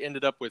Ridley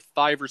ended up with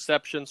 5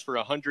 receptions for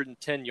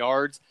 110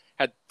 yards,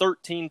 had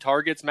 13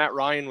 targets. Matt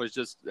Ryan was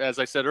just, as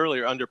I said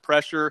earlier, under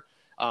pressure,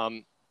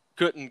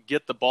 couldn't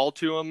get the ball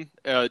to him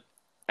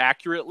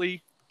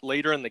accurately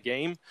later in the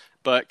game.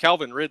 But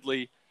Calvin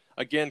Ridley,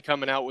 again,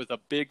 coming out with a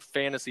big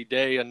fantasy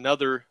day, a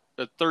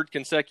 3rd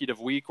consecutive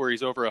week where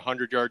he's over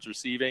 100 yards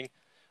receiving.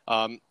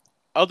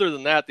 Other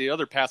than that, the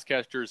other pass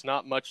catchers,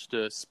 not much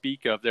to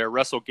speak of there.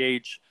 Russell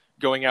Gage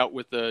going out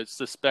with a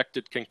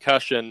suspected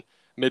concussion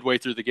midway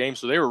through the game,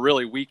 so they were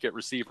really weak at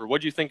receiver.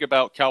 What do you think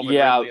about Calvin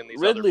Ridley and these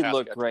Ridley other pass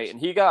looked catchers? great, and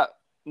he got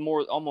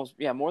more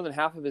than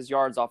half of his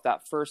yards off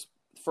that first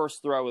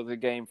throw of the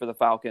game for the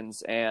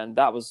Falcons, and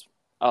that was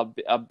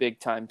a big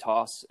time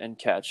toss and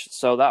catch.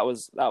 So that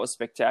was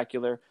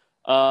spectacular.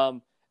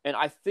 And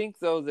I think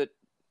though that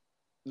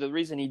the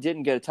reason he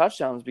didn't get a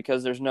touchdown is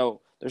because there's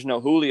no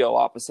Julio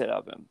opposite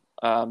of him.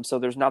 So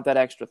there's not that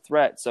extra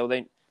threat. So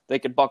they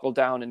could buckle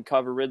down and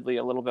cover Ridley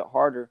a little bit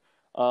harder.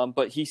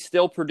 But he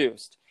still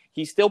produced.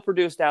 He still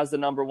produced as the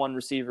number 1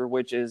 receiver,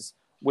 which is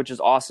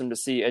awesome to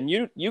see. And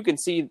you can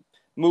see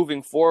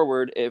moving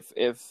forward if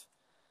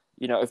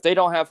they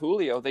don't have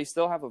Julio, they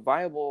still have a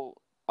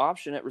viable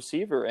option at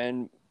receiver.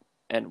 And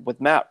with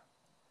Matt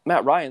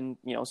Matt Ryan,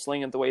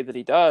 slinging it the way that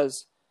he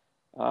does,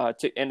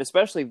 and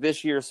especially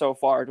this year so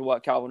far to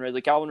what Calvin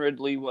Ridley. Calvin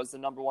Ridley was the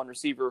number one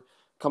receiver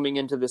coming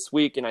into this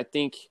week, and I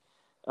think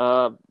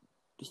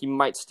he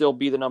might still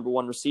be the number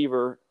one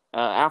receiver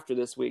after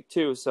this week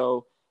too.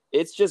 So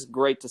it's just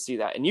great to see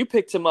that. And you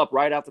picked him up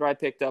right after I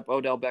picked up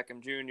Odell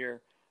Beckham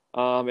Jr.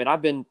 And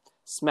I've been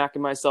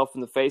smacking myself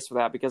in the face for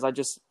that because I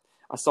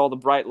saw the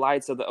bright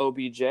lights of the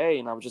OBJ,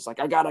 and I was just like,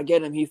 I gotta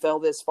get him. He fell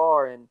this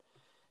far, and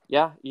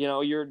yeah,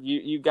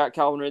 you got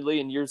Calvin Ridley,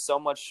 and you're so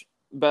much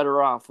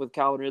better off with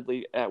Calvin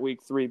Ridley at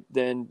week 3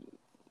 than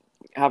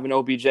having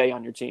OBJ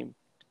on your team.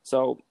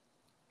 So,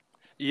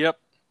 yep,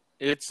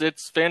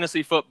 it's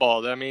fantasy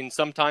football. I mean,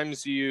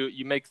 sometimes you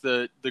make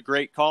the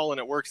great call and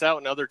it works out,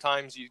 and other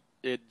times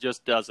it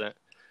just doesn't.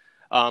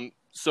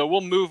 So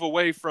we'll move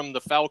away from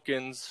the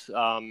Falcons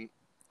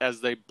as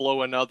they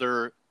blow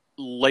another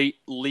late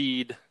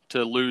lead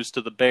to lose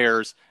to the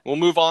Bears. We'll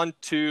move on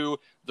to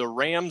the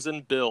Rams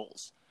and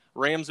Bills.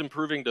 Rams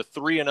improving to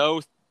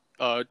 3-0,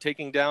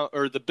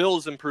 the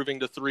Bills improving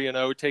to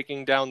 3-0,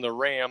 taking down the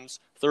Rams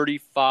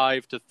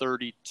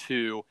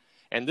 35-32.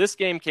 And this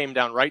game came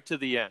down right to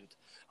the end.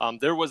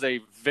 There was a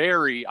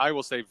very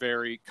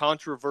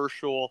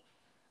controversial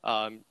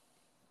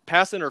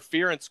pass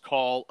interference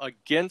call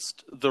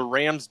against the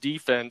Rams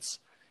defense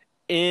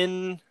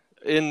on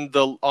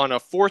a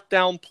fourth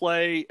down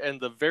play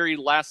and the very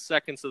last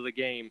seconds of the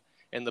game,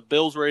 and the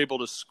Bills were able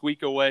to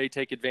squeak away,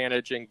 take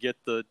advantage, and get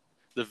the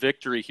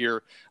victory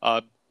here.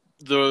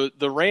 The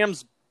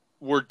Rams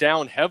were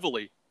down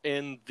heavily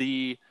in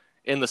the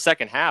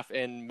second half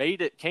and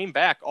came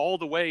back all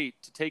the way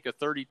to take a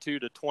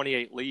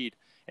 32-28 lead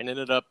and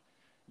ended up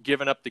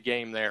giving up the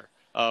game there.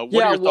 What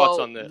are your thoughts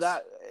on this?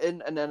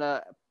 And then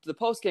the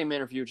post-game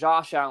interview,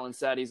 Josh Allen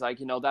said, he's like,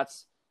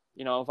 that's,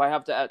 if I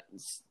have to,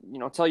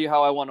 tell you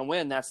how I want to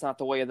win, that's not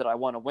the way that I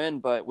want to win,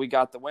 but we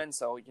got the win.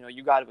 So,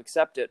 you got to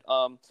accept it.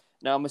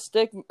 Now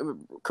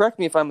correct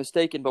me if I'm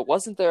mistaken, but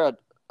wasn't there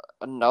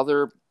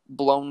another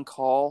blown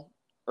call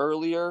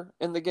earlier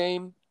in the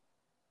game?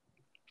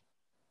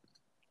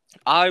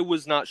 I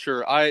was not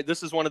sure.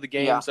 This is one of the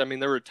games. Yeah. I mean,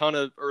 there were a ton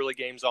of early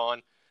games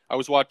on. I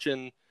was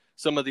watching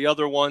some of the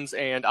other ones,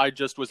 and I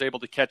just was able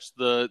to catch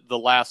the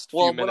last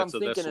few minutes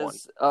of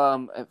this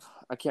one.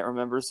 I can't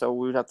remember, so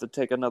we would have to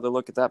take another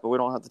look at that, but we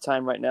don't have the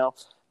time right now.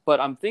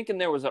 But I'm thinking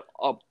there was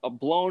a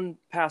blown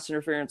pass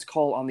interference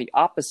call on the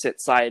opposite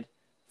side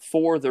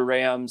for the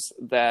Rams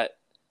that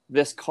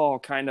this call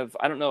kind of,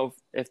 I don't know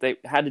if they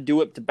had to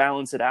do it to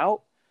balance it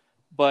out,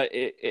 but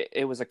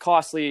it was a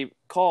costly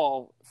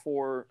call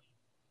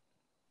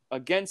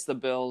against the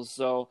Bills.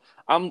 So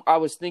I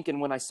was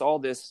thinking when I saw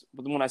this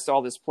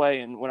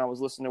play and when I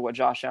was listening to what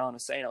Josh Allen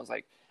was saying, I was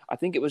like, I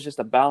think it was just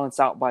a balance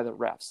out by the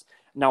refs.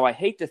 Now, I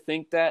hate to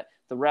think that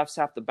the refs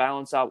have to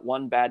balance out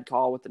one bad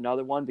call with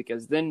another one,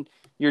 because then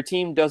your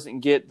team doesn't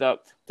get the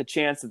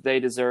chance that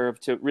they deserve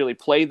to really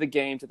play the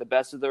game to the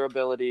best of their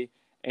ability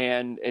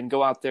and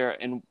go out there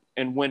and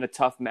win a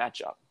tough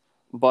matchup.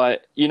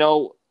 But,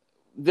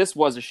 this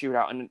was a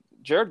shootout, and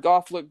Jared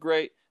Goff looked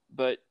great,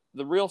 but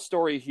the real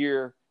story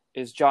here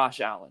is Josh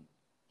Allen.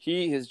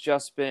 He has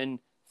just been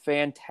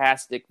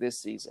fantastic this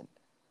season.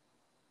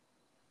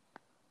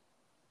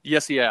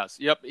 Yes, he has.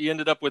 Yep, he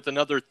ended up with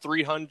another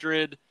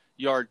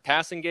 300-yard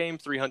passing game,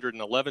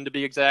 311 to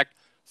be exact,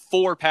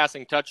 4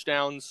 passing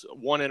touchdowns,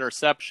 1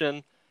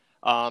 interception.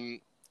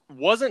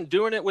 Wasn't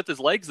doing it with his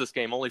legs this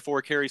game, only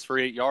 4 carries for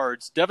 8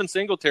 yards. Devin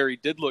Singletary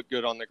did look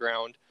good on the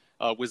ground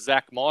with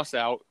Zach Moss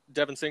out.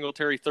 Devin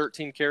Singletary,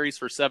 13 carries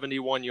for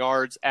 71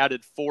 yards,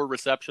 added 4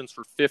 receptions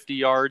for 50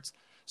 yards.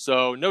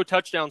 So no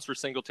touchdowns for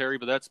Singletary,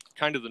 but that's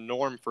kind of the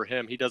norm for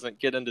him. He doesn't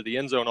get into the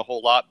end zone a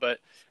whole lot, but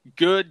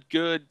good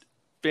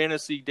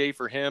fantasy day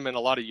for him and a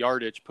lot of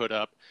yardage put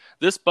up.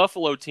 This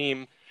Buffalo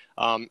team,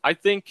 I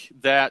think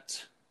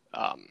that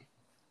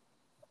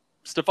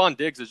Stephon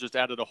Diggs has just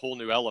added a whole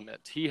new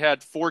element. He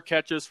had 4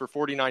 catches for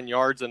 49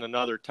 yards and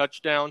another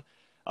touchdown.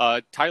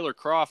 Tyler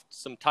Kroft,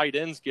 some tight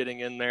ends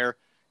getting in there.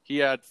 He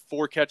had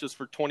 4 catches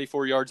for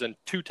 24 yards and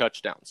 2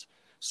 touchdowns.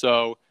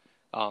 So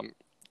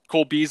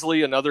Cole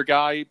Beasley, another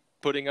guy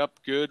putting up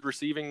good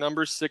receiving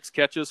numbers, 6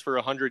 catches for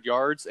 100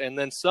 yards. And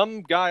then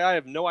some guy, I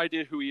have no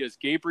idea who he is,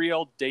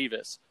 Gabriel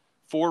Davis,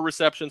 4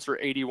 receptions for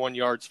 81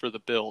 yards for the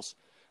Bills.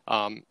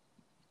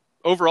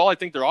 Overall, I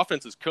think their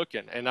offense is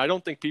cooking, and I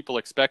don't think people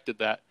expected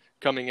that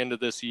coming into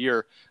this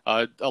year.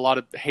 A lot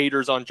of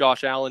haters on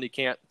Josh Allen. He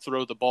can't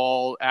throw the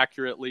ball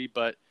accurately,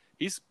 but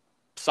he's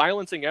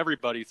silencing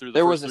everybody through the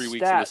first 3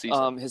 weeks of the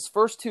season. His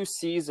first 2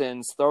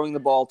 seasons throwing the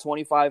ball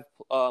 25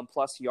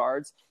 plus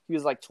yards, he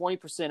was like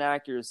 20%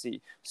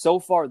 accuracy. So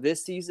far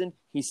this season,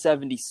 he's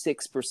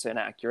 76%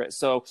 accurate.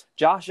 So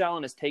Josh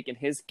Allen has taken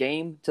his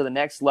game to the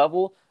next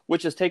level,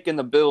 which has taken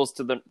the Bills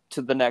to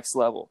the next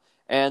level.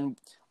 And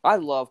I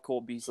love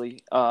Cole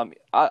Beasley.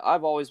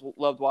 I've always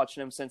loved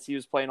watching him since he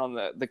was playing on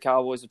the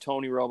Cowboys with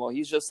Tony Romo.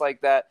 He's just like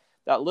that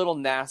little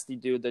nasty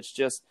dude that's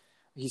just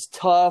 – he's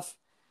tough.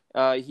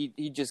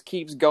 He just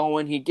keeps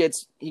going. He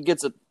gets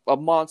a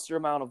monster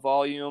amount of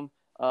volume.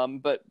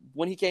 But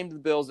when he came to the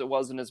Bills, it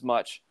wasn't as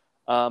much.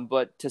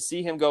 But to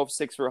see him go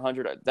 6 for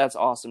 100, that's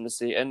awesome to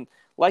see. And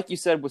like you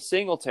said with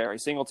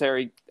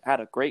Singletary had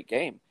a great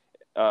game.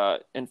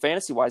 And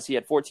fantasy-wise, he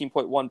had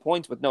 14.1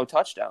 points with no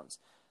touchdowns.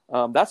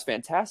 That's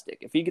fantastic.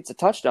 If he gets a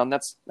touchdown,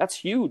 that's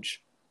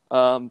huge.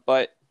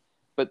 But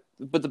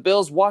the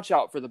Bills, watch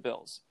out for the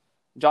Bills.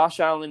 Josh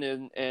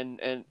Allen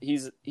and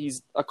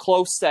he's a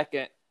close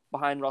second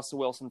behind Russell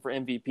Wilson for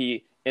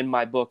MVP in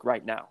my book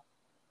right now.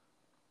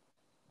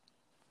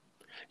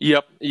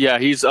 Yep. Yeah,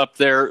 he's up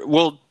there.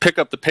 We'll pick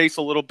up the pace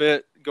a little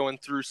bit going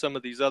through some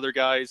of these other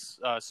guys,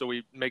 so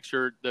we make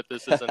sure that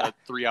this isn't a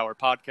 3-hour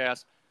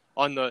podcast.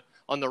 On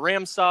the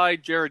Rams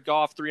side, Jared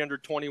Goff,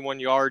 321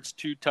 yards,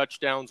 2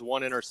 touchdowns,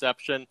 1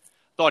 interception.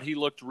 Thought he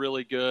looked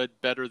really good,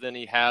 better than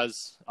he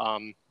has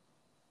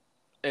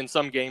in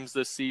some games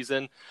this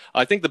season.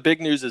 I think the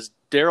big news is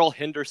Darrell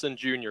Henderson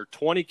Jr.,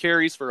 20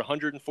 carries for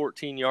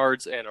 114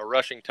 yards and a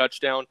rushing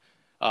touchdown.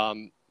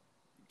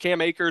 Cam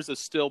Akers is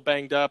still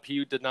banged up.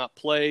 He did not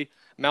play.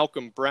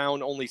 Malcolm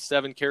Brown, only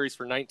 7 carries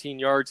for 19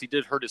 yards. He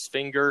did hurt his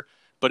finger,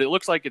 but it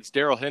looks like it's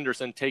Darrell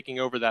Henderson taking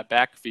over that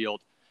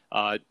backfield,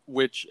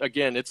 which,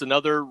 again, it's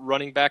another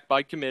running back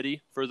by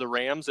committee for the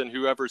Rams, and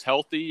whoever's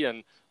healthy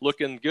and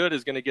looking good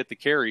is going to get the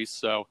carries.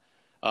 So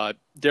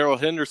Darrell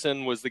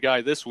Henderson was the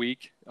guy this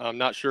week. I'm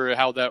not sure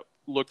how that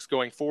looks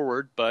going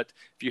forward, but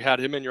if you had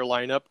him in your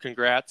lineup,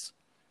 congrats.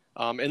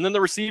 And then the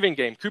receiving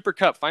game, Cooper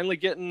Kupp finally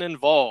getting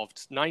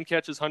involved. 9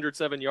 catches,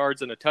 107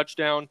 yards, and a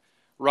touchdown.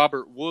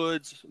 Robert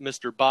Woods,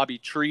 Mr. Bobby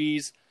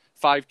Trees,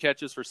 5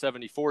 catches for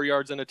 74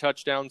 yards and a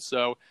touchdown.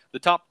 So the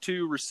top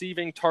 2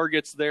 receiving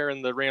targets there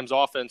in the Rams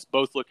offense,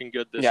 both looking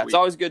good this week. Yeah, it's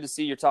always good to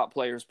see your top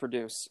players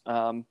produce.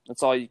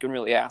 That's all you can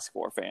really ask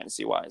for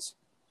fantasy-wise.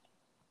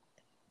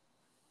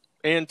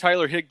 And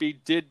Tyler Higbee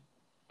did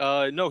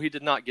he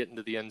did not get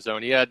into the end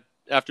zone. He had,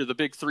 after the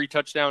big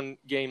 3-touchdown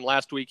game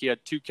last week, he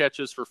had 2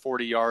 catches for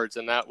 40 yards,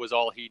 and that was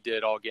all he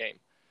did all game.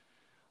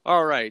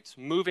 All right,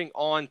 moving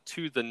on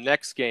to the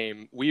next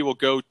game, we will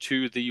go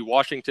to the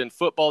Washington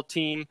football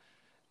team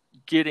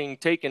getting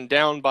taken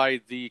down by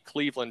the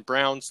Cleveland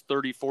Browns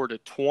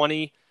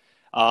 34-20.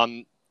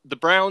 The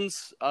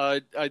Browns,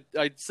 I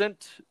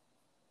sent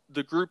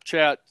the group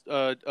chat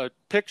a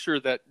picture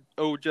that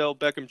Odell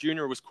Beckham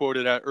Jr. was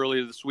quoted at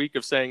earlier this week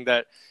of saying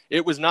that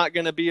it was not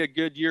going to be a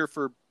good year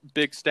for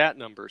big stat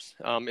numbers.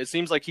 It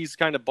seems like he's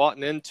kind of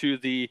bought into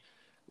the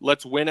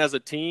let's win as a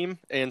team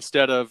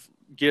instead of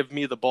give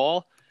me the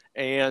ball.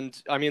 And,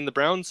 I mean, the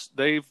Browns,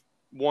 they've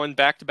won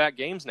back-to-back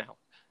games now.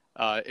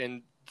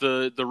 And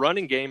the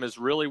running game is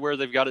really where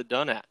they've got it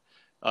done at.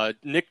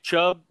 Nick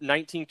Chubb,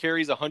 19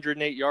 carries,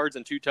 108 yards,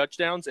 and 2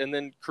 touchdowns. And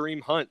then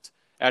Kareem Hunt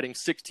adding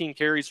 16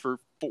 carries for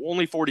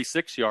only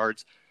 46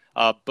 yards.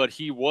 But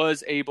he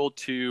was able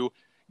to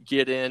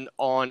get in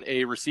on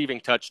a receiving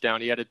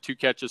touchdown. He had 2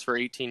 catches for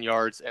 18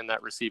 yards and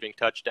that receiving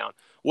touchdown.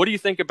 What do you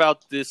think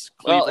about this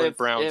Cleveland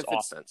Browns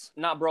offense? It's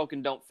not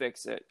broken, don't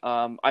fix it.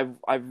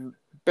 I've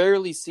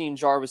barely seen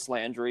Jarvis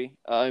Landry.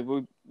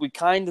 We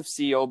kind of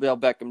see Odell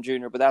Beckham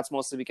Jr., but that's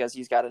mostly because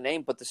he's got a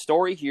name. But the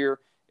story here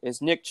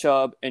is Nick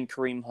Chubb and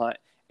Kareem Hunt.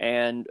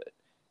 And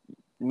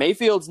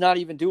Mayfield's not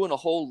even doing a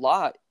whole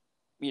lot.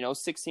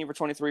 16 for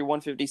 23,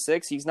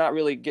 156. He's not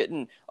really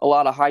getting a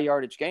lot of high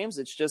yardage games.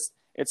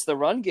 It's the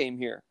run game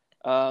here.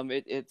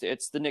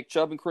 It's the Nick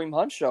Chubb and Kareem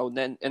Hunt show,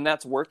 and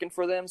that's working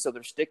for them, so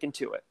they're sticking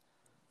to it.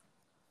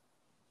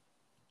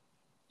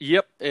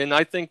 Yep, and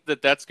I think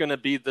that's going to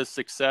be the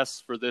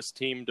success for this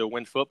team to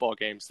win football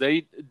games.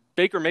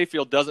 Baker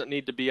Mayfield doesn't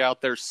need to be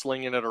out there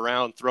slinging it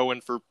around, throwing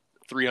for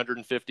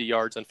 350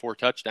 yards and 4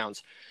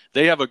 touchdowns.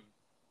 They have a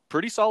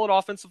pretty solid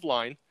offensive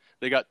line.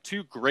 They got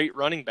 2 great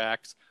running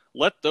backs.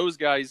 Let those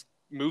guys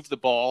move the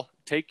ball,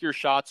 take your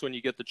shots when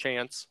you get the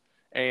chance,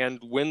 and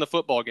win the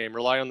football game.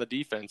 Rely on the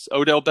defense.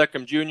 Odell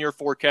Beckham Jr.,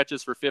 4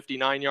 catches for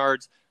 59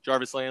 yards.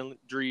 Jarvis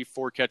Landry,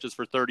 4 catches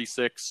for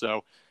 36.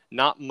 So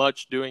not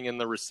much doing in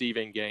the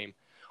receiving game.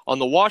 On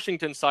the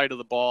Washington side of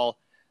the ball,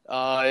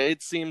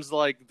 it seems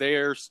like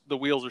the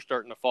wheels are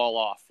starting to fall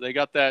off. They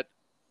got that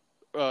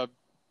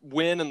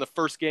win in the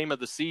first game of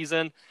the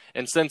season,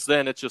 and since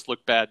then it's just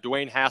looked bad.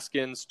 Dwayne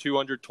Haskins,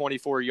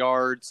 224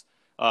 yards,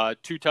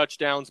 2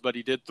 touchdowns, but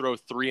he did throw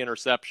 3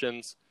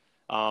 interceptions.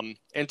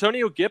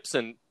 Antonio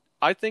Gibson,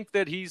 I think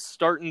that he's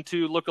starting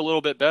to look a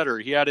little bit better.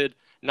 He added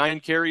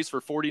 9 carries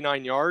for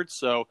 49 yards,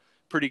 so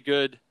pretty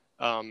good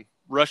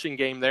rushing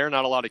game there.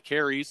 Not a lot of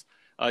carries.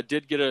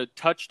 Did get a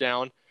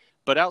touchdown,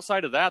 but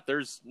outside of that,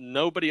 there's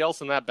nobody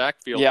else in that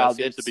backfield that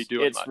seems to be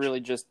doing much. It's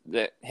really just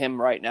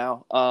him right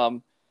now.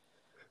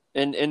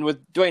 And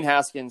with Dwayne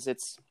Haskins,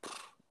 it's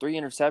 3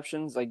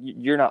 interceptions. Like,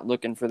 you're not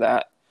looking for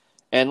that.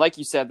 And like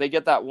you said, they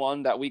get that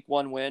week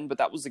 1 win, but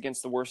that was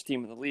against the worst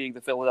team in the league,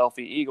 the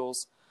Philadelphia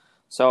Eagles.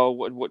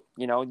 So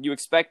you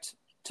expect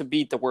to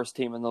beat the worst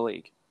team in the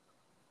league.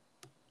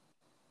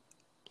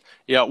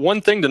 Yeah,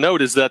 one thing to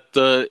note is that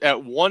at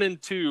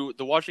 1-2,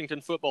 the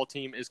Washington football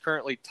team is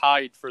currently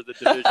tied for the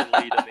division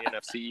lead in the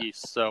NFC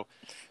East. So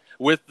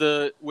with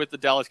the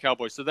Dallas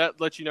Cowboys, so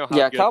that lets you know how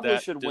good Cowboys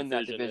that should win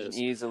that division is.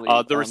 Easily.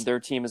 Their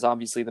team is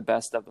obviously the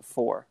best of the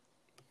 4.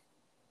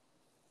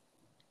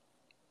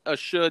 a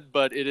should,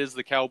 but it is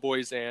the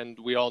Cowboys, and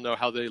we all know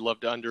how they love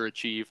to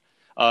underachieve.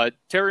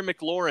 Terry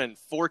McLaurin,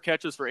 4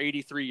 catches for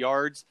 83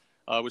 yards,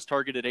 was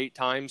targeted 8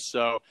 times.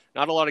 So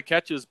not a lot of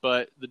catches,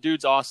 but the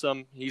dude's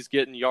awesome. He's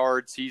getting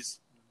yards. He's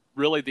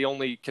really the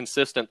only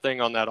consistent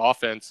thing on that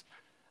offense.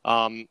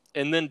 And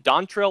then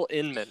Dontrell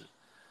Inman,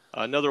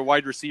 another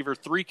wide receiver,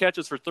 3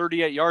 catches for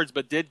 38 yards,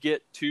 but did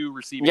get 2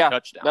 receiving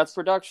touchdowns. That's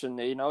production.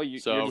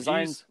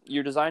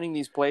 You're designing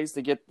these plays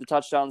to get the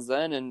touchdowns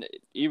then, and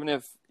even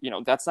if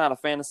that's not a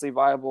fantasy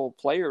viable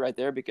player right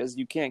there because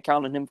you can't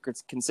count on him for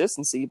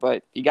consistency,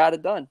 but he got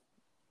it done.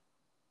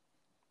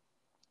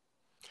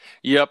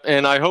 Yep,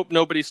 and I hope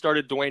nobody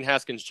started Dwayne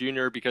Haskins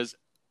Jr. because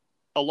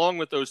along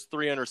with those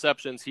 3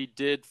 interceptions, he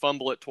did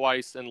fumble it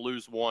twice and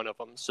lose 1 of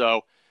them.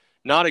 So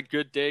not a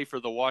good day for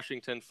the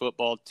Washington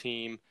football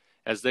team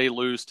as they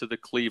lose to the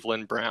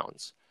Cleveland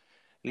Browns.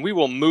 And we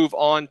will move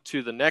on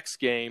to the next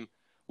game,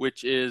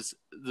 which is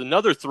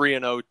another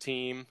 3-0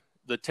 team,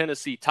 the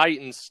Tennessee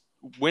Titans,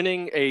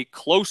 winning a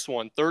close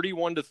one,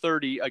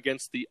 31-30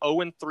 against the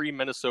 0-3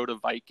 Minnesota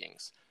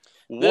Vikings.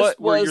 What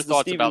were your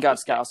thoughts about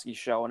this game? Stephen Gostkowski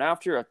show, and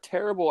after a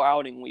terrible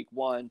outing week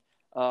 1,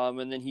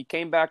 and then he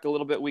came back a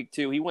little bit week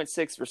 2, he went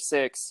 6 for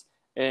 6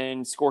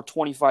 and scored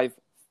 25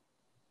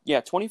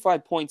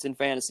 points in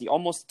fantasy,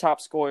 almost the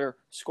top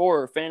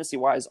scorer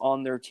fantasy-wise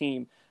on their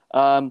team.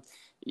 And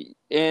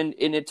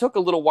it took a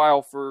little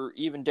while for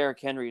even Derrick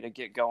Henry to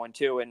get going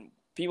too, and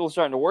people were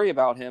starting to worry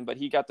about him, but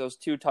he got those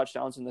 2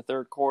 touchdowns in the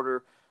third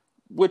quarter,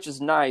 which is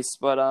nice.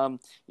 But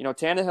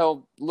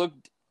Tannehill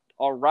looked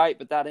all right,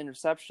 but that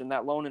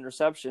lone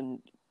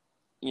interception,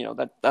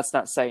 that's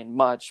not saying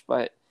much.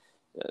 But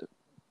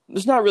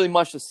there's not really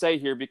much to say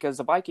here because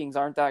the Vikings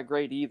aren't that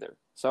great either.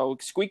 So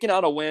squeaking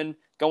out a win,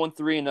 going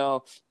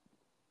 3-0,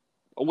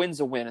 a win's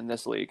a win in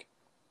this league.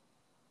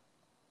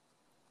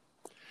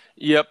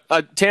 Yep.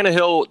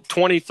 Tannehill,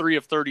 23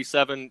 of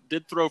 37,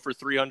 did throw for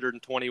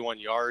 321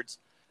 yards.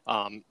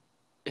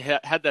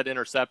 Had that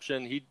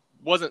interception. He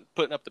wasn't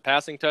putting up the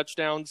passing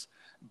touchdowns,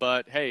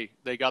 but hey,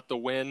 they got the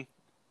win,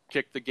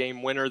 kicked the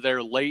game winner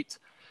there late.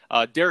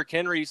 Derrick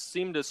Henry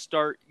seemed to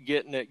start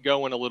getting it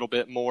going a little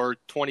bit more,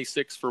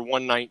 26 for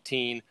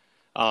 119.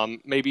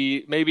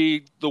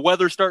 Maybe the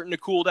weather's starting to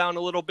cool down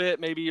a little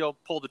bit. Maybe he'll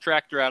pull the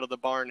tractor out of the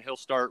barn. He'll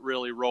start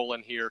really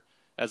rolling here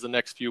as the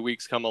next few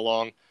weeks come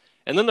along.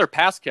 And then their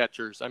pass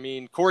catchers. I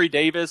mean, Corey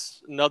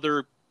Davis,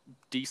 another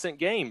decent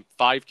game,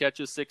 5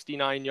 catches,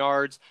 69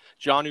 yards.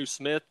 Jonnu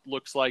Smith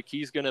looks like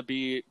he's going to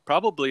be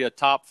probably a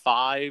top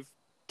 5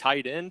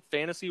 tight end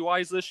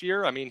fantasy-wise this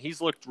year. I mean, he's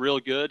looked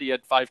real good. He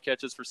had 5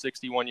 catches for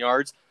 61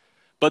 yards.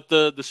 But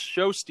the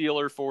show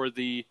stealer for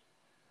the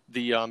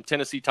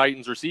Tennessee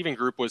Titans receiving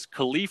group was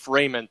Khalif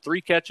Raymond,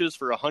 3 catches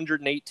for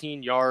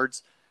 118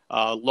 yards,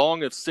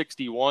 long of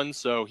 61.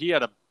 So he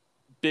had a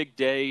big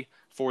day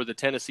for the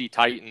Tennessee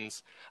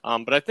Titans.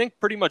 But I think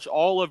pretty much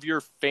all of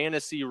your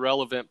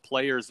fantasy-relevant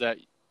players that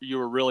you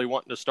were really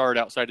wanting to start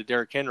outside of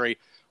Derrick Henry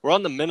were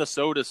on the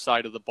Minnesota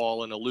side of the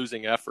ball in a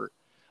losing effort.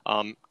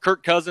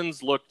 Kirk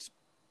Cousins looked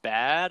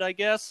bad, I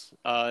guess.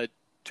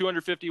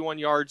 251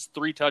 yards,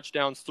 3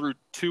 touchdowns, threw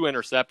 2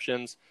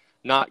 interceptions.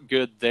 Not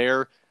good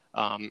there.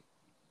 But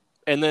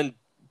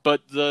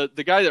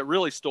the guy that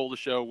really stole the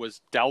show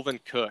was Dalvin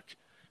Cook.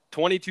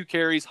 22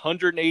 carries,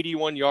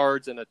 181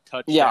 yards, and a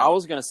touchdown. Yeah, I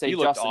was going to say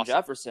Justin awesome.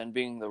 Jefferson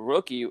being the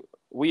rookie.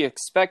 We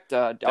expect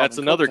Dalvin That's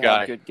Cook another to guy.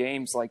 have good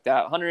games like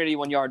that.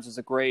 181 yards is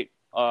a great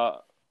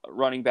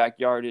running back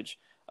yardage.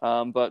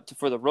 But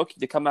for the rookie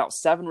to come out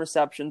 7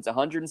 receptions,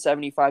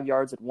 175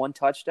 yards, and 1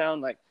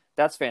 touchdown,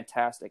 that's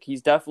fantastic.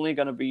 He's definitely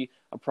going to be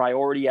a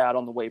priority ad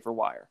on the waiver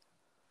wire.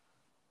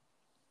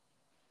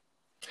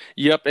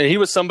 Yep, and he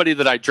was somebody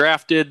that I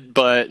drafted,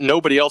 but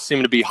nobody else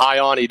seemed to be high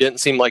on. He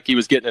didn't seem like he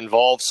was getting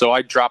involved, so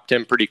I dropped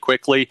him pretty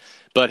quickly.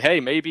 But hey,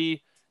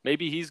 maybe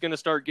he's going to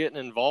start getting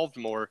involved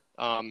more.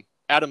 Adam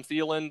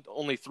Thielen,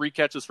 only 3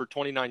 catches for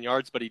 29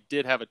 yards, but he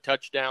did have a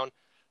touchdown.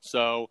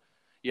 So,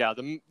 yeah,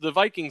 the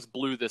Vikings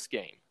blew this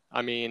game.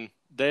 I mean,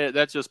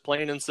 that's just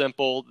plain and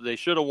simple. They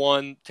should have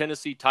won.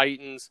 Tennessee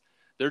Titans,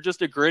 they're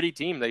just a gritty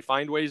team. They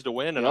find ways to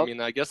win, and Yep. I mean,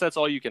 I guess that's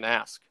all you can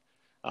ask.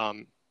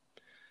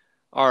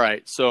 All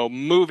right, so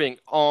moving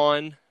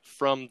on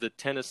from the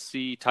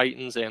Tennessee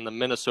Titans and the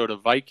Minnesota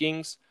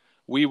Vikings,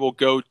 we will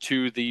go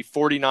to the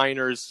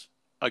 49ers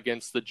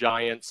against the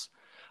Giants.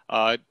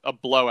 A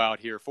blowout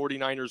here.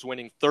 49ers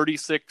winning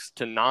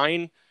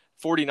 36-9.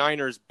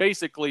 49ers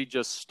basically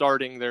just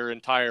starting their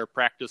entire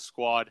practice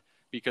squad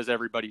because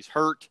everybody's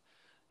hurt.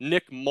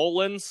 Nick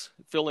Mullins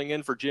filling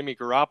in for Jimmy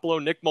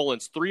Garoppolo. Nick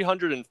Mullins,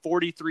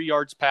 343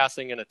 yards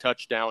passing and a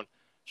touchdown.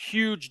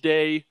 Huge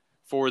day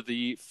for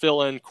the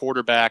fill-in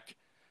quarterback.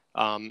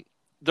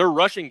 Their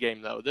rushing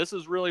game, though, this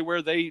is really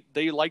where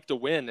they like to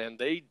win, and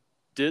they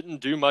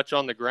didn't do much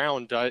on the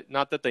ground.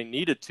 Not that they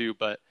needed to,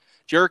 but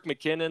Jerick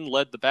McKinnon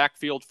led the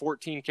backfield,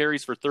 14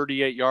 carries for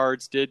 38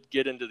 yards, did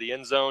get into the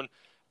end zone.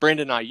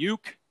 Brandon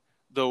Ayuk,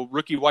 the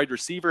rookie wide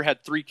receiver,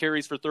 had 3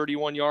 carries for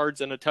 31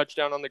 yards and a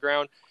touchdown on the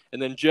ground.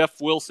 And then Jeff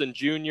Wilson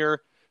Jr.,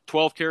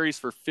 12 carries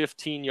for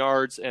 15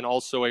 yards and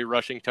also a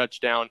rushing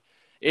touchdown.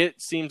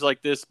 it seems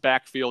like this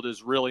backfield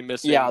is really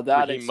missing that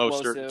Raheem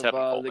Mostert and explosive, Tevin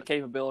Coleman. the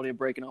capability of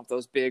breaking off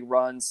those big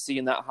runs,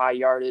 seeing that high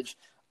yardage.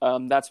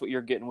 That's what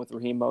you're getting with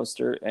Raheem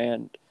Mostert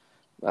and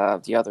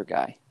the other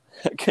guy.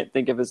 I can't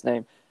think of his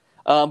name.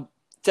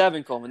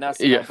 Tevin Coleman, that's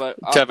the guy. But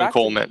Tevin back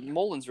Coleman. to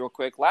Mullins real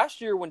quick. Last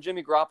year when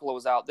Jimmy Garoppolo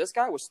was out, this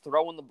guy was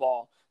throwing the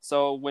ball.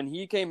 So when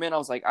he came in, I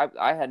was like,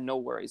 I had no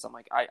worries. I'm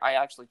like, I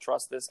actually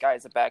trust this guy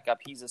as a backup.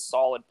 He's a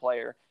solid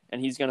player,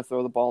 and he's going to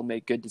throw the ball and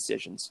make good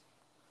decisions.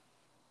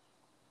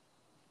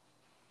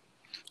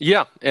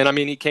 Yeah, and I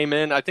mean, he came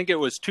in, I think it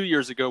was 2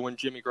 years ago when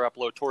Jimmy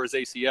Garoppolo tore his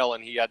ACL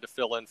and he had to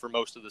fill in for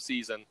most of the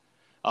season.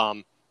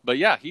 But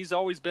yeah, he's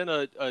always been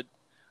a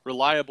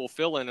reliable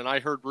fill-in, and I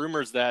heard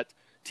rumors that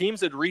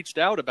teams had reached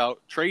out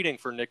about trading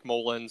for Nick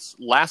Mullins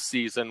last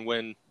season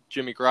when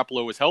Jimmy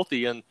Garoppolo was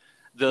healthy, and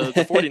the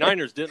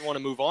 49ers didn't want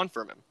to move on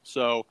from him.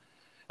 So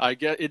I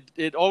get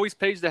it always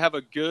pays to have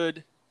a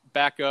good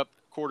backup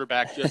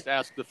quarterback. Just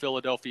ask the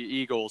Philadelphia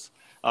Eagles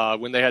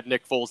when they had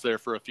Nick Foles there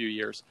for a few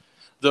years.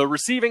 The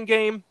receiving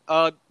game,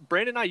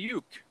 Brandon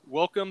Ayuk,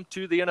 welcome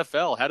to the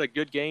NFL. Had a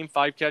good game,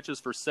 5 catches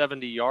for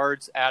 70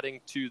 yards,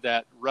 adding to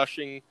that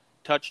rushing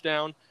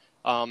touchdown.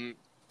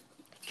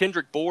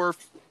 Kendrick Bourne,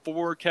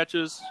 4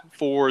 catches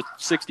for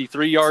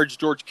 63 yards.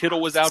 George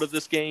Kittle was out of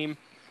this game.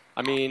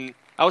 I mean,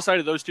 outside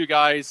of those two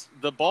guys,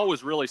 the ball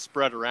was really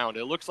spread around.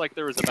 It looks like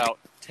there was about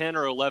 10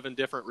 or 11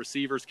 different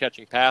receivers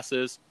catching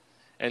passes.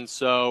 And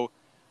so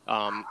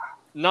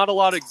not a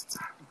lot of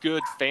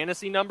good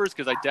fantasy numbers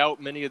because I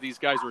doubt many of these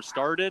guys were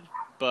started,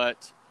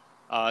 but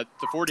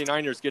the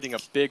 49ers getting a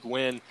big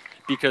win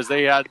because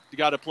they had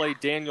got to play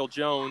Daniel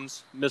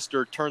Jones,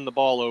 Mr. Turn the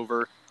Ball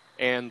Over,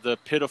 and the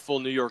pitiful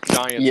New York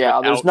Giants.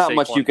 Yeah, there's not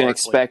much you can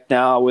expect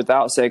now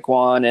without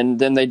Saquon, and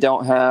then they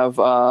don't have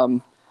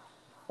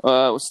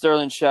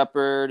Sterling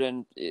Shepard,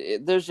 and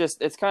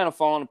it's kind of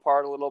falling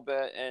apart a little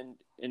bit,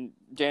 and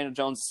Daniel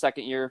Jones'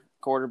 second-year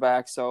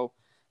quarterback, so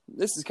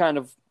this is kind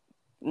of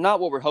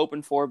not what we're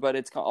hoping for, but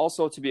it's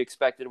also to be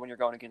expected when you're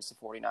going against the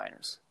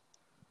 49ers.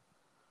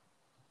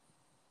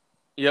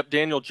 Yep,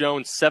 Daniel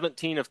Jones,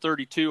 17 of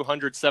 32,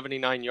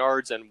 179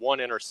 yards, and 1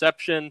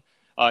 interception.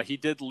 He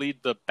did lead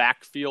the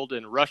backfield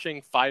in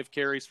rushing, 5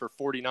 carries for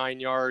 49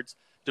 yards.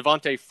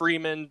 Devontae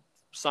Freeman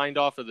signed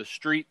off of the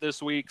street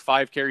this week,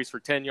 5 carries for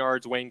 10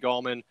 yards. Wayne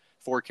Gallman,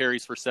 4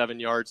 carries for 7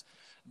 yards.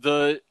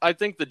 I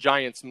think the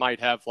Giants might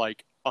have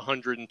like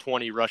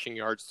 120 rushing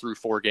yards through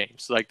 4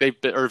 games. Like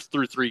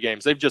through 3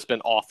 games. They've just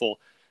been awful.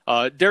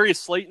 Darius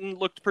Slayton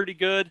looked pretty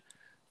good.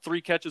 3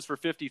 catches for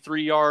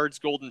 53 yards.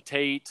 Golden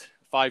Tate,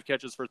 5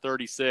 catches for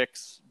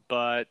 36.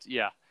 But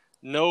yeah,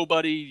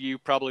 nobody you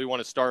probably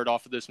want to start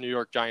off of this New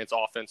York Giants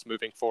offense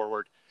moving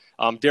forward.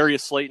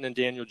 Darius Slayton and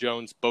Daniel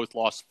Jones both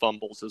lost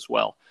fumbles as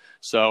well.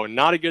 So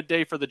not a good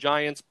day for the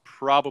Giants.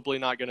 Probably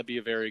not going to be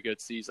a very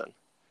good season.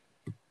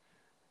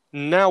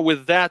 Now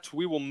with that,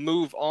 we will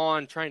move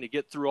on trying to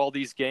get through all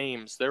these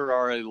games. There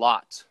are a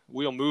lot.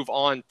 We'll move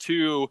on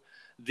to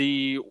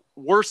the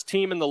worst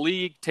team in the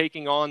league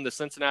taking on the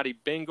Cincinnati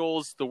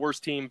Bengals, the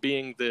worst team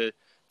being the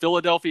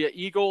Philadelphia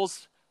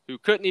Eagles, who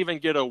couldn't even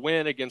get a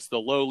win against the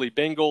lowly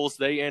Bengals.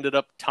 They ended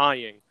up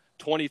tying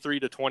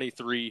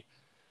 23-23.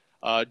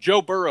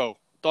 Joe Burrow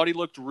thought he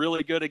looked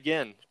really good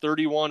again.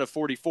 31 of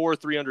 44,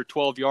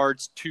 312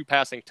 yards, 2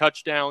 passing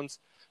touchdowns.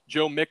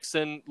 Joe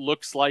Mixon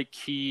looks like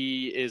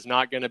he is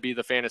not going to be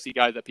the fantasy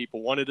guy that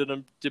people wanted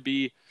him to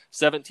be.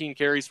 17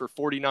 carries for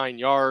 49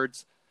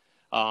 yards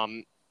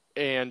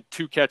and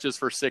 2 catches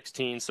for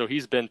 16. So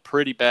he's been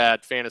pretty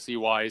bad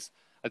fantasy-wise.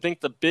 I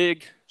think the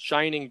big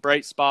shining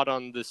bright spot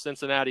on the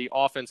Cincinnati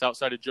offense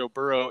outside of Joe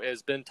Burrow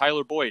has been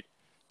Tyler Boyd.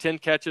 10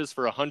 catches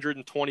for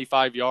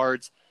 125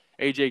 yards.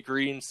 A.J.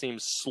 Green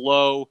seems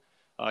slow.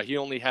 He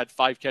only had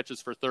 5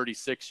 catches for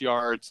 36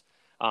 yards.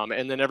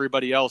 And then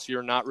everybody else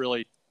you're not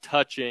really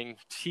touching.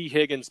 T.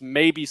 Higgins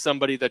may be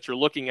somebody that you're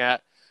looking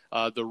at,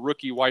 the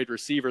rookie wide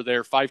receiver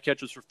there. 5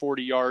 catches for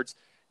 40 yards.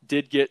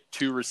 Did get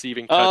 2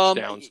 receiving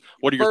touchdowns.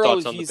 What are your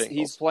thoughts on the Bengals?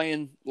 He's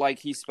playing like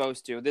he's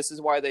supposed to. This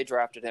is why they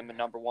drafted him at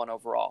number 1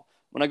 overall.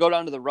 When I go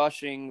down to the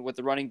rushing with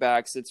the running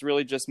backs, it's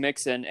really just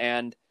Mixon.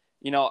 And,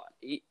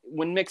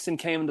 when Mixon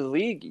came into the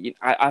league,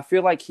 I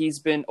feel like he's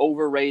been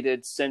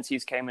overrated since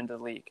he's came into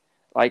the league.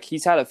 Like,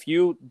 he's had a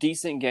few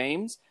decent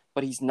games,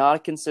 but he's not a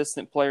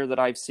consistent player that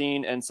I've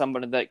seen and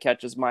somebody that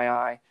catches my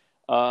eye.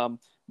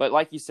 But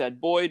like you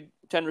said, Boyd,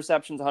 10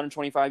 receptions,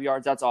 125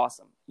 yards, that's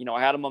awesome. I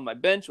had him on my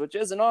bench, which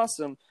isn't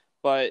awesome,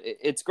 but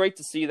it's great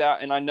to see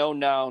that, and I know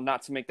now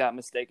not to make that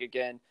mistake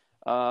again.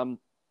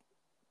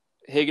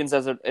 Higgins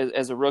as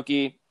a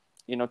rookie,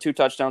 2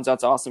 touchdowns,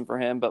 that's awesome for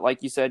him. But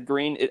like you said,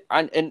 Green,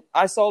 and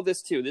I saw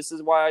this too. This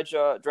is why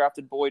I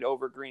drafted Boyd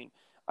over Green.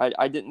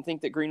 I didn't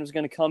think that Green was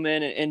going to come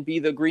in and be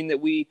the Green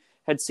that we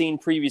had seen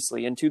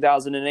previously in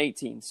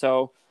 2018.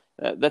 So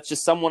that's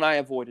just someone I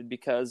avoided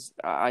because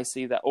I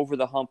see that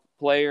over-the-hump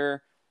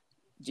player,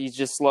 he's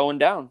just slowing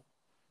down.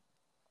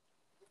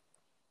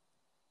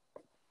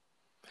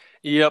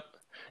 Yep.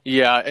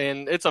 Yeah,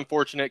 and it's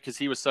unfortunate because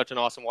he was such an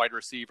awesome wide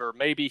receiver.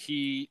 Maybe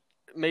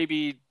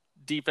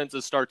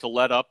defenses start to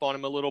let up on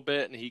him a little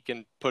bit and he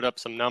can put up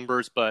some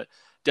numbers, but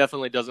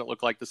definitely doesn't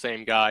look like the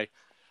same guy.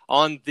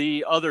 On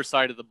the other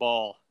side of the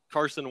ball,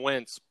 Carson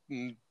Wentz,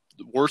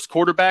 worst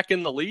quarterback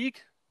in the league?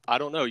 I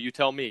don't know. You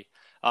tell me.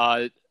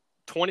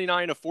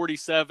 29 of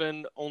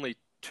 47, only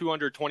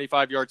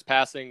 225 yards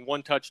passing,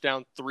 1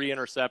 touchdown, 3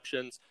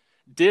 interceptions.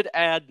 Did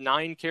add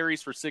 9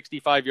 carries for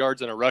 65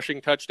 yards and a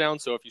rushing touchdown.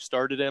 So if you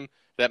started him,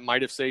 that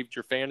might have saved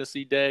your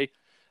fantasy day.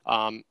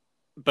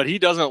 But he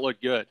doesn't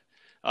look good.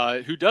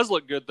 Who does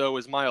look good, though,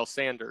 is Miles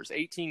Sanders.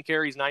 18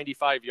 carries,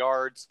 95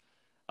 yards.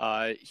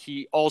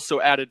 He also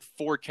added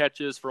 4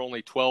 catches for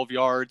only 12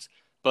 yards.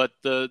 But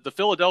the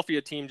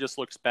Philadelphia team just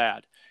looks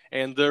bad.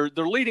 And their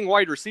leading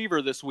wide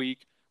receiver this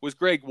week was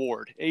Greg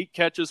Ward. 8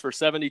 catches for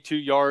 72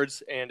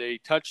 yards and a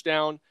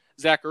touchdown.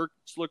 Zach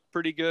Ertz looked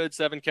pretty good,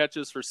 7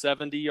 catches for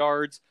 70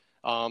 yards.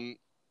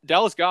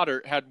 Dallas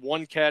Goedert had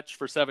 1 catch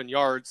for 7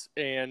 yards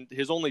and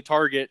his only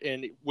target,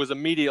 and was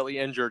immediately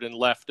injured and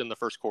left in the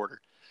first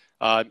quarter.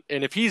 And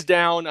if he's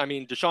down, I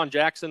mean, Deshaun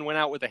Jackson went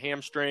out with a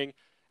hamstring.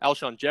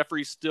 Alshon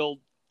Jeffrey's still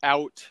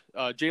out.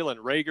 Jalen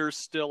Reagor's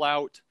still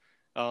out.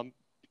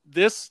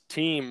 This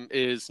team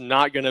is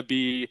not going to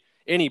be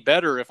any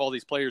better if all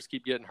these players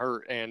keep getting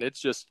hurt, and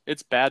it's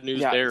bad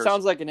news there. It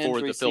sounds like an for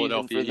injury the season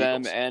Philadelphia for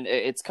them, Eagles. and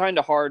it's kind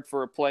of hard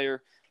for a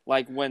player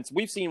like Wentz.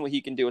 We've seen what he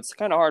can do. It's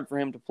kind of hard for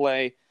him to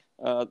play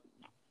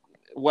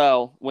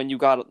well when you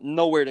got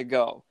nowhere to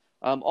go.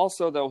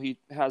 Also, though, he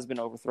has been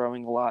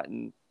overthrowing a lot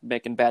and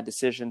making bad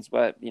decisions,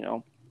 but,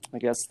 I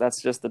guess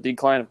that's just the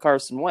decline of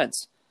Carson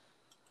Wentz.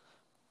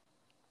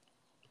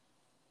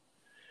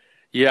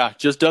 Yeah,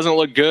 just doesn't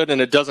look good, and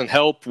it doesn't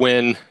help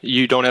when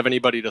you don't have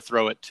anybody to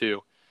throw it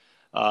to.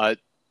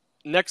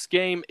 Next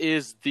game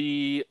is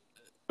we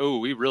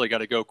really got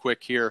to go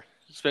quick here.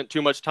 Spent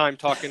too much time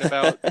talking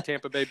about the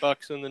Tampa Bay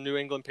Bucks and the New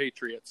England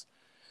Patriots.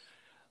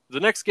 The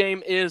next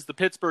game is the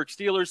Pittsburgh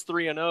Steelers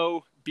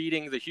 3-0,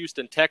 beating the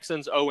Houston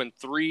Texans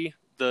 0-3.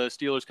 The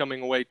Steelers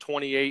coming away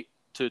 28-21.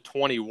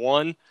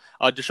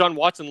 Deshaun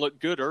Watson looked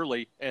good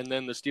early, and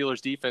then the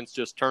Steelers defense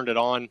just turned it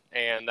on,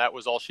 and that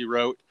was all she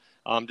wrote.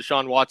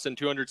 Deshaun Watson,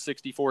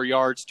 264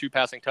 yards, 2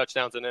 passing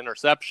touchdowns, and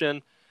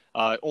interception.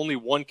 Only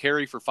 1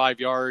 carry for 5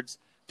 yards.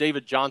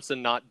 David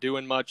Johnson not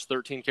doing much,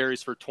 13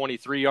 carries for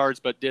 23 yards,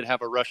 but did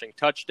have a rushing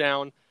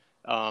touchdown.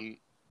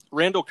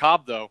 Randall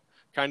Cobb, though,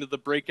 kind of the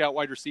breakout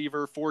wide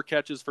receiver, 4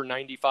 catches for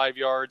 95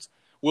 yards.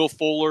 Will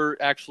Fuller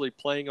actually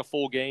playing a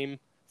full game,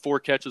 4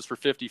 catches for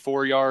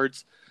 54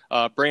 yards.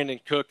 Brandon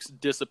Cooks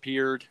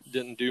disappeared,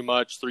 didn't do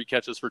much, 3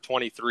 catches for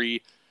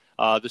 23.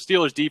 The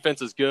Steelers'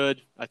 defense is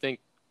good. I think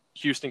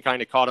Houston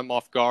kind of caught him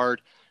off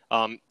guard.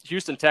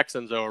 Houston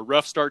Texans, though, a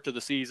rough start to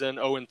the season,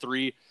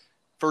 0-3.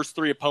 First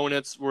 3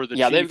 opponents were the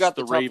Chiefs, they've got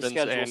the Ravens,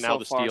 schedule and now so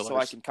the far, Steelers. so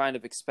I can kind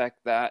of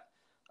expect that.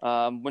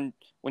 When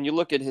you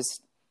look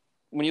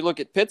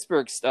at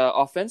Pittsburgh's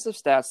offensive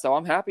stats, though,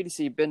 I'm happy to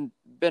see Ben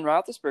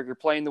Roethlisberger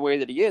playing the way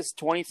that he is.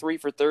 23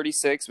 for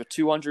 36 with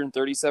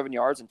 237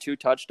 yards and 2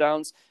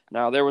 touchdowns.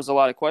 Now, there was a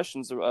lot of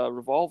questions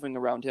revolving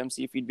around him,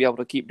 see if he'd be able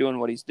to keep doing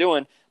what he's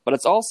doing. But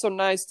it's also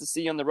nice to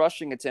see on the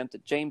rushing attempt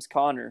that James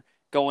Conner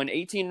going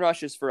 18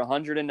 rushes for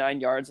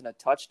 109 yards and a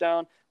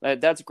touchdown.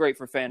 That's great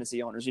for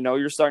fantasy owners.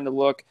 You're starting to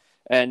look,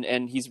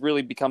 and he's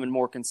really becoming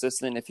more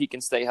consistent. If he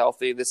can stay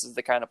healthy, this is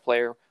the kind of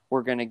player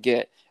we're going to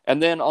get.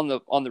 And then on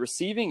the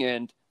receiving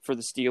end for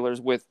the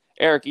Steelers with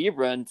Eric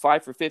Ebron,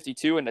 5 for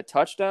 52 and a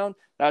touchdown,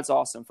 that's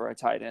awesome for a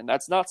tight end.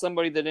 That's not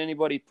somebody that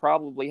anybody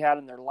probably had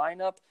in their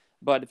lineup,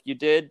 but if you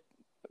did,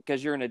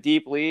 because you're in a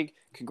deep league,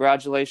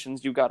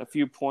 congratulations, you got a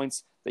few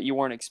points that you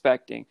weren't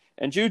expecting.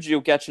 And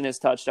Juju catching his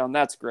touchdown,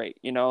 that's great.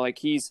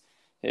 He's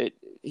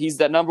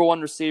that number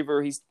 1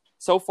 receiver.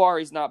 So far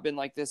he's not been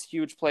like this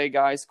huge play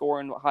guy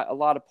scoring a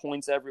lot of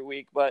points every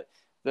week, but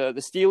the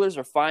Steelers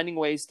are finding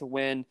ways to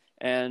win,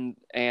 and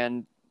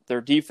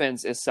their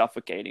defense is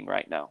suffocating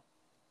right now.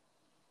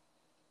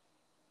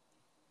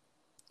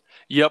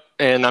 Yep,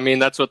 and I mean,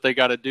 that's what they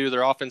got to do.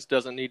 Their offense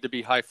doesn't need to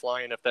be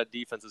high-flying if that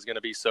defense is going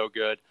to be so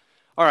good.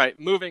 All right,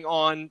 moving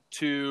on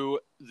to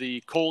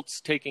the Colts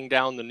taking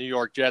down the New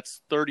York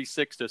Jets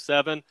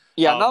 36-7.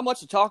 Yeah, not much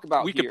to talk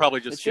about we here. could probably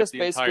just it's skip just the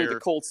basically entire the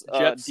Colts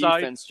Jets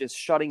defense side. just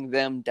shutting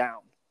them down.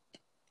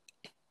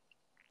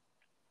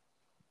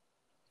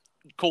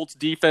 Colts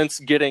defense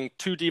getting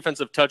 2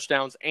 defensive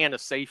touchdowns and a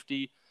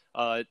safety.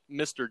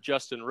 Mr.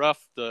 Justin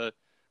Ruff, the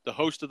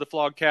host of the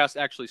Flogcast,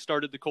 actually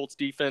started the Colts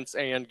defense,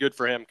 and good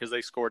for him because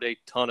they scored a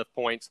ton of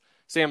points.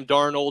 Sam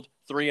Darnold,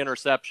 3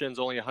 interceptions,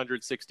 only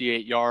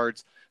 168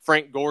 yards.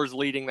 Frank Gore's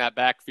leading that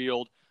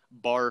backfield,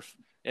 barf.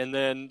 And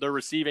then their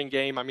receiving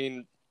game, I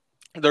mean,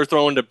 they're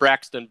throwing to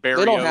Braxton Berrios.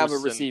 They don't have a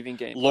receiving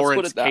game.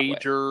 Lawrence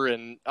Cager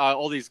and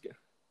all these.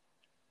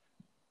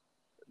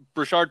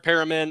 Brashard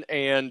Perriman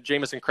and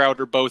Jamison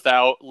Crowder both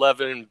out.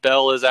 Levin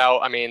Bell is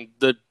out. I mean,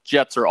 the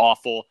Jets are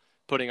awful,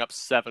 putting up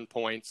 7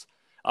 points.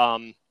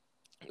 The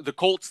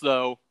Colts,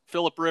 though,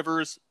 Phillip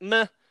Rivers,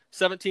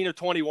 17 of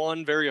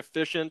 21, very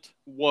efficient,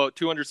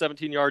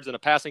 217 yards and a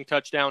passing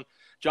touchdown.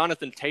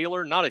 Jonathan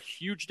Taylor, not a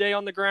huge day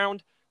on the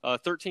ground,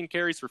 13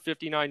 carries for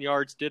 59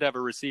 yards, did have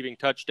a receiving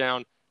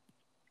touchdown.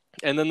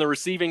 And then the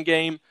receiving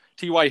game,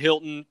 T.Y.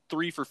 Hilton,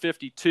 3 for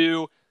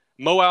 52.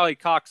 Mo Alley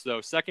Cox,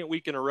 though, second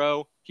week in a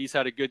row, he's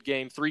had a good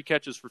game, 3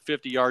 catches for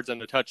 50 yards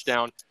and a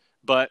touchdown.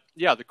 But,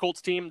 yeah, the Colts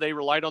team, they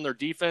relied on their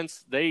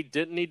defense. They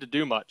didn't need to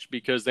do much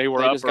because they were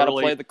up early. They just got to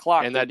play the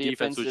clock. And that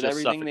defense was did just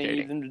everything suffocating. they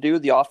needed them to do.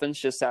 The offense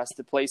just has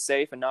to play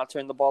safe and not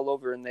turn the ball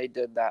over, and they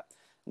did that.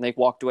 And they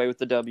walked away with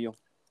the W.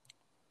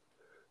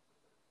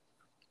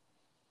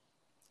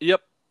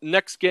 Yep.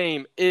 Next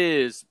game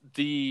is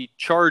the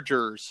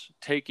Chargers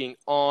taking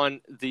on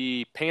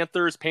the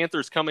Panthers.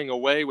 Panthers coming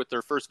away with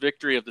their first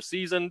victory of the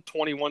season,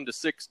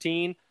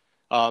 21-16.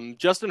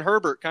 Justin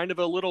Herbert, kind of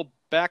a little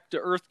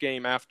back-to-earth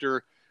game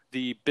after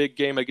the big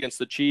game against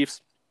the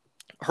Chiefs.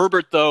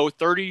 Herbert, though,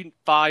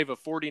 35 of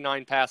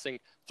 49 passing,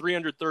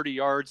 330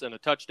 yards and a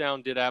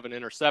touchdown, did have an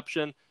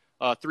interception,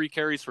 3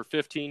 carries for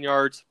 15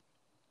 yards.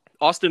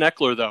 Austin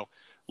Eckler, though,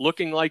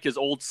 looking like his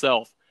old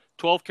self,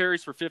 12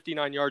 carries for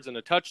 59 yards and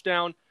a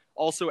touchdown,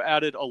 also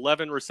added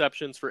 11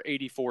 receptions for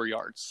 84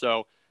 yards.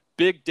 So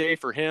big day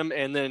for him.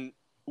 And then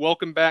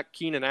welcome back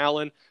Keenan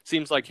Allen.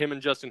 Seems like him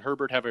and Justin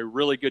Herbert have a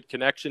really good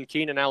connection.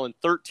 Keenan Allen,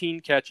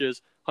 13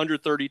 catches,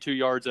 132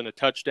 yards and a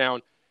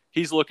touchdown.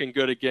 He's looking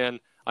good again.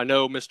 I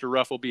know Mr.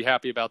 Ruff will be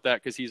happy about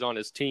that because he's on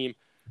his team.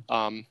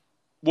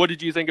 What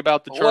did you think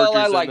about the Chargers? Well,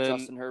 I like and then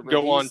Justin Herbert.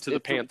 Go on to the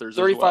Panthers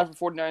 35 as well. for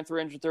 49,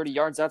 330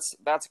 yards.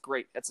 That's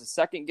great. That's a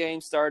second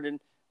game started.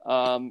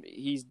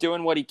 He's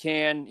doing what he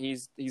can.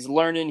 He's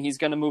learning. He's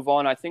going to move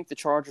on. I think the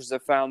Chargers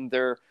have found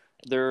their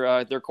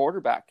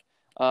quarterback.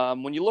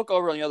 When you look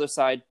over on the other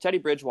side, Teddy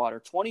Bridgewater,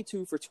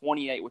 22 for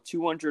 28 with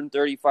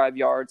 235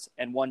 yards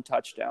and 1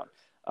 touchdown.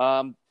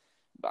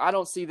 I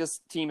don't see this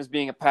team as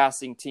being a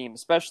passing team,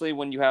 especially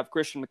when you have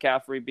Christian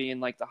McCaffrey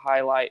being like the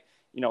highlight.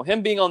 You know,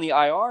 him being on the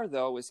IR,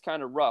 though, is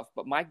kind of rough.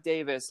 But Mike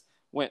Davis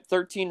went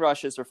 13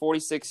 rushes for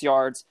 46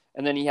 yards,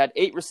 and then he had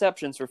 8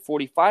 receptions for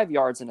 45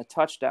 yards and a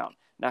touchdown.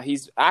 Now,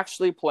 he's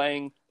actually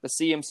playing the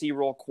CMC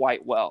role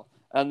quite well.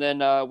 And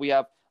then we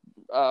have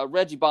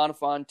Reggie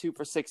Bonifant, 2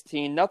 for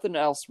 16. Nothing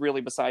else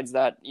really besides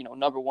that,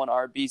 number one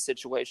RB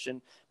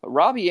situation. But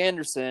Robbie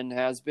Anderson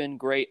has been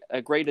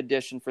a great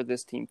addition for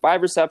this team.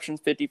 5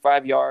 receptions,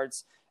 55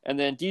 yards. And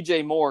then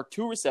DJ Moore,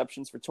 2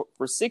 receptions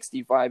for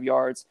 65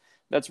 yards.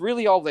 That's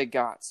really all they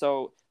got.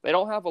 So they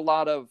don't have a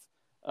lot of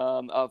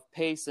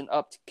pace and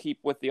upkeep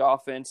with the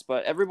offense,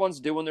 but everyone's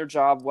doing their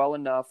job well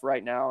enough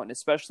right now, and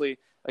especially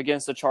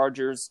against the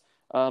Chargers,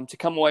 to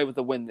come away with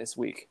a win this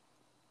week.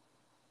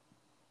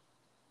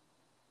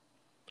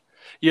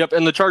 Yep,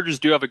 and the Chargers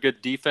do have a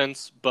good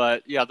defense,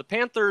 but yeah, the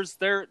Panthers,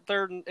 they're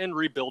in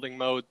rebuilding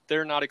mode.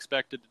 They're not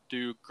expected to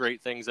do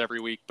great things every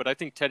week, but I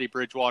think Teddy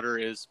Bridgewater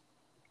is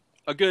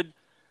a good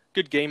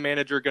game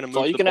manager, going to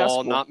move the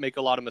ball, not make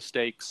a lot of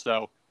mistakes.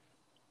 So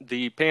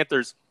the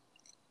Panthers,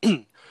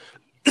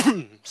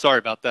 sorry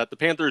about that. The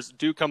Panthers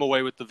do come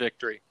away with the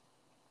victory.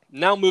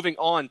 Now moving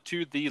on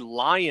to the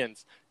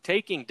Lions,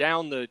 taking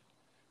down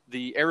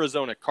the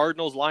Arizona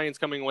Cardinals. Lions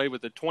coming away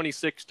with a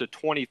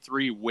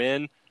 26-23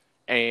 win.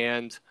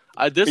 And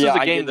this is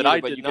a game that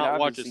I did not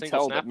watch a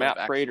single snap of.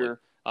 Matt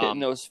Prater hitting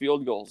those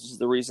field goals is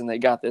the reason they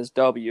got this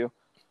W.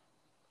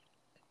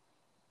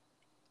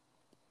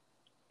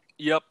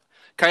 Yep.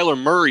 Kyler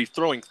Murray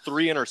throwing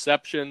 3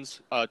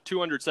 interceptions,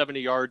 270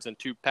 yards, and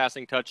 2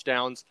 passing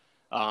touchdowns.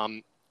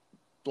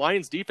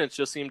 Lions defense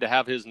just seemed to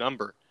have his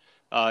number.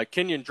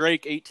 Kenyon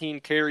Drake,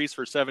 18 carries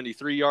for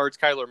 73 yards.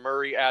 Kyler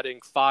Murray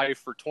adding 5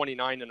 for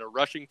 29 and a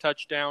rushing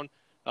touchdown.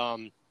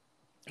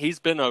 He's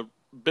been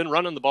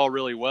running the ball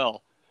really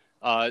well.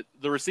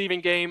 The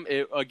receiving game,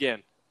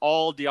 again,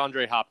 all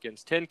DeAndre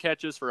Hopkins, 10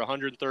 catches for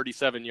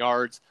 137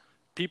 yards.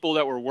 People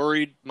that were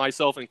worried,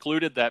 myself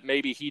included, that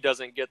maybe he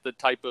doesn't get the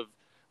type of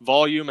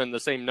volume and the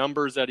same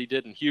numbers that he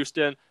did in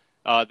Houston,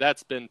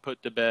 that's been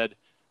put to bed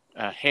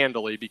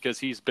handily because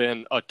he's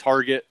been a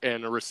target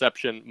and a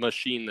reception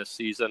machine this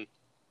season.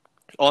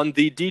 On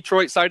the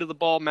Detroit side of the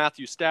ball,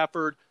 Matthew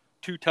Stafford,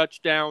 2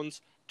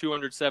 touchdowns,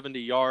 270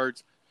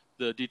 yards.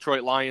 The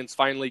Detroit Lions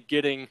finally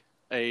getting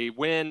a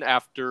win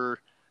after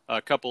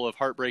a couple of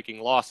heartbreaking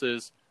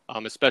losses,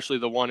 especially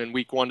the one in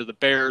week 1 to the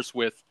Bears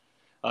with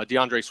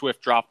DeAndre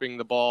Swift dropping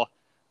the ball.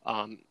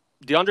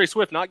 DeAndre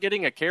Swift not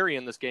getting a carry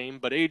in this game,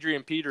 but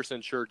Adrian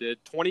Peterson sure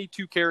did.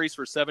 22 carries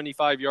for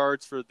 75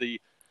 yards for the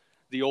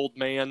old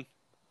man.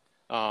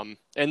 And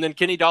then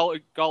Kenny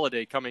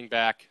Golladay coming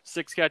back,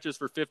 6 catches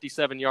for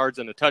 57 yards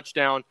and a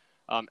touchdown.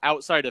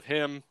 Outside of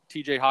him,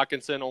 TJ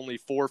Hawkinson only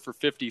 4 for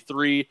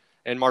 53,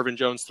 and Marvin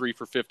Jones 3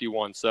 for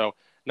 51. So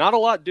not a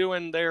lot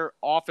doing there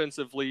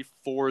offensively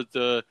for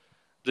the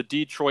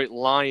Detroit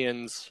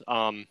Lions.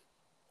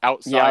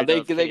 Outside,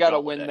 they got a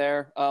win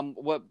there.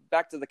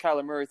 Back to the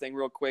Kyler Murray thing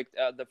real quick.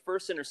 The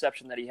first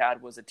interception that he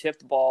had was a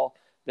tipped ball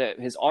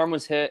that his arm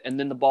was hit, and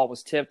then the ball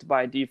was tipped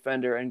by a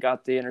defender and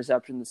got the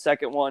interception. The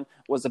second one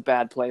was a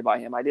bad play by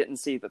him. I didn't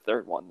see the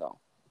third one, though.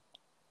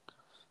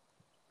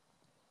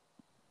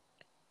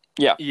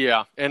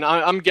 Yeah, and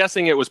I'm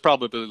guessing it was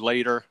probably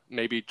later,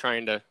 maybe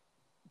trying to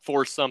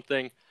force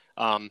something.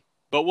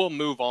 But we'll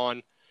move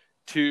on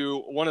to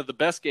one of the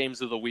best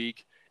games of the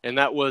week. and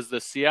that was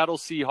the Seattle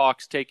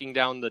Seahawks taking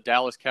down the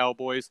Dallas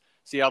Cowboys.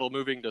 Seattle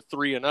moving to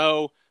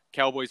 3-0,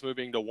 Cowboys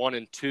moving to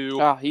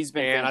 1-2. Oh, he's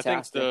been and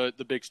fantastic. I think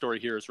the big story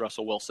here is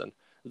Russell Wilson.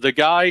 The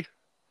guy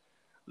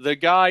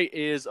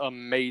is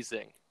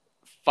amazing.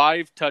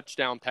 5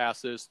 touchdown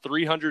passes,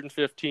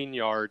 315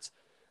 yards,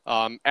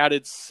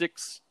 had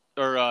 6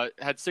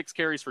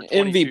 carries for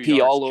 22 MVP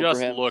yards. all over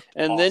Just him. looked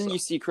and awesome. Then you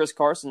see Chris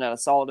Carson had a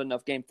solid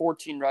enough game,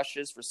 14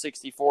 rushes for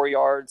 64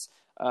 yards.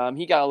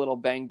 He got a little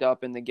banged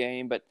up in the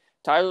game, but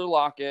Tyler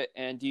Lockett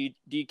and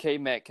DK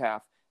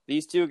Metcalf,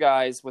 these two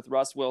guys with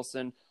Russ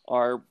Wilson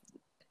are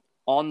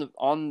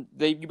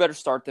you better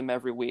start them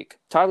every week.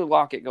 Tyler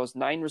Lockett goes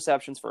 9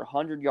 receptions for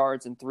 100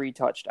 yards and 3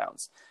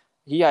 touchdowns.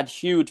 He had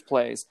huge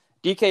plays.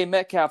 DK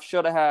Metcalf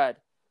should have had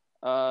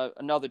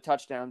another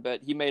touchdown,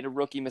 but he made a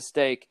rookie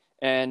mistake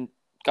and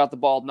got the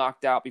ball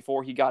knocked out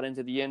before he got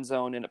into the end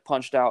zone, and it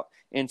punched out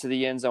into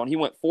the end zone. He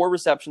went 4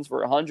 receptions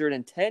for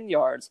 110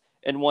 yards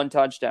and 1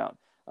 touchdown.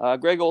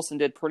 Greg Olsen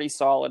did pretty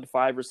solid,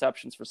 5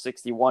 receptions for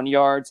 61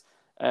 yards.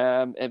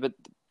 But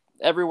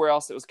everywhere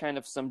else, it was kind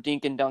of some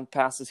dink and dunk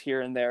passes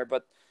here and there.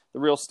 But the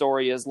real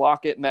story is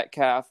Lockett,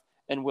 Metcalf,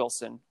 and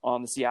Wilson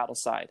on the Seattle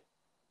side.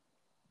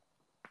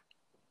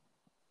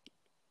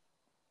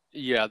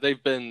 Yeah,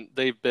 they've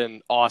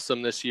been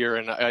awesome this year,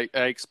 and I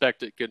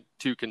expect it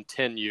to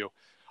continue.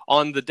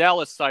 On the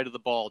Dallas side of the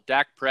ball,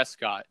 Dak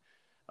Prescott,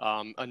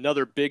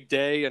 another big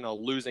day and a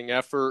losing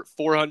effort.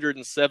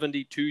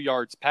 472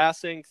 yards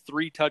passing,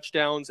 3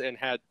 touchdowns, and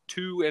had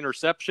 2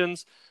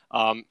 interceptions.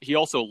 He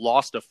also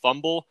lost a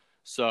fumble.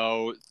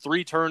 So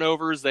 3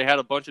 turnovers. They had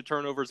a bunch of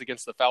turnovers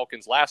against the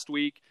Falcons last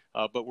week,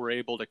 but were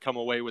able to come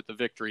away with the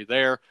victory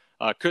there.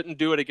 Couldn't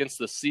do it against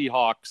the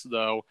Seahawks,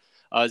 though.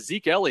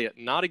 Zeke Elliott,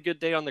 not a good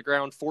day on the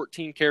ground,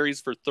 14 carries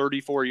for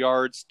 34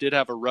 yards, did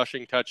have a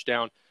rushing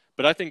touchdown,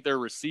 but I think their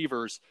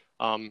receivers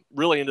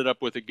really ended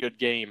up with a good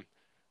game.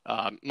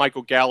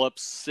 Michael Gallup,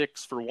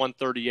 6 for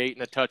 138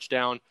 and a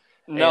touchdown.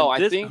 No,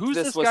 I think who's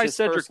this guy, was his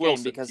Cedric first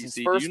Wilson, game because TC? his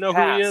first Do you know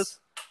pass who he is?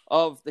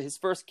 of his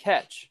first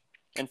catch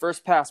and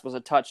first pass was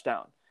a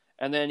touchdown.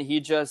 And then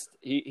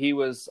he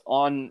was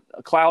on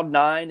cloud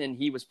 9, and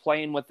he was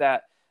playing with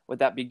that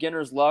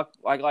beginner's luck,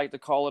 I like to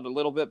call it a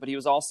little bit, but he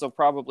was also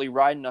probably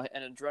riding an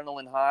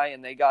adrenaline high,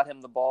 and they got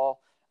him the ball.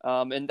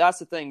 And that's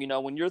the thing,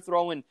 when you're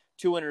throwing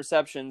 2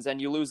 interceptions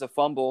and you lose a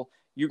fumble,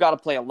 you got to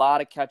play a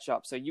lot of catch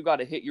up. So you got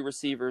to hit your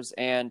receivers,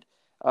 and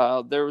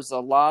there was a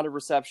lot of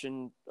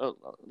receiving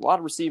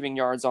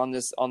yards on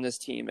this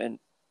team. And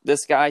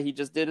this guy, he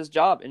just did his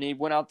job, and he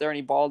went out there and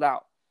he balled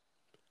out.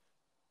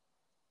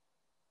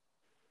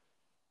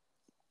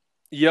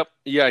 Yep.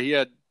 Yeah, he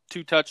had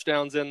 2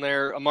 touchdowns in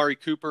there. Amari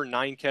Cooper,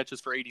 9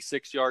 catches for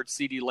 86 yards.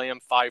 CeeDee Lamb,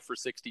 5 for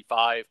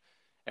 65.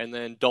 And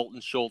then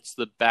Dalton Schultz,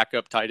 the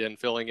backup tight end,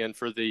 filling in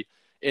for the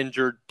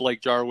injured Blake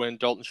Jarwin.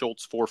 Dalton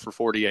Schultz, 4 for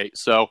 48.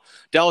 So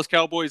Dallas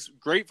Cowboys,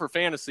 great for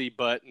fantasy,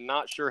 but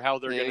not sure how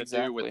they're going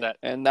to do with that.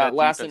 And that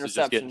last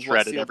interception is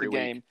what sealed the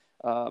game.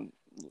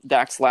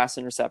 Dak's last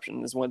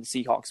interception is when the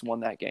Seahawks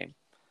won that game.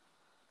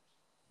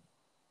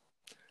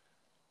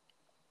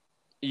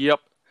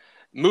 Yep.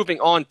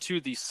 Moving on to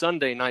the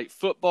Sunday night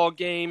football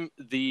game,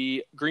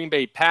 the Green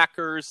Bay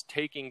Packers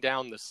taking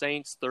down the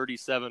Saints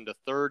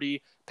 37-30.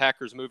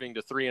 Packers moving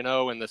to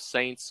 3-0, and the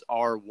Saints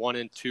are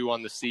 1-2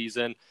 on the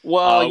season.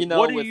 Well,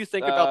 what do you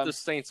think about the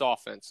Saints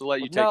offense? I'll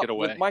let you take it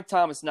away. With Mike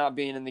Thomas not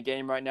being in the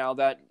game right now,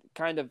 that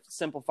kind of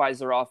simplifies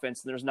their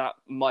offense, and there's not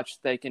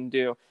much they can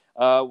do.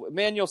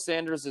 Emmanuel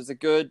Sanders is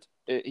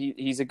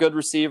he's a good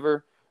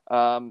receiver.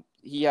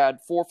 He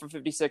had 4 for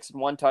 56 and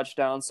 1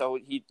 touchdown, so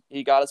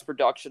he got his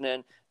production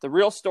in. The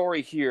real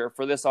story here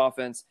for this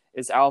offense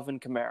is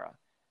Alvin Kamara.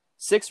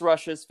 6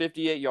 rushes,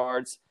 58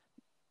 yards,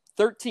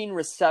 13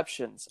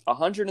 receptions,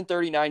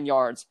 139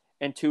 yards,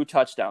 and 2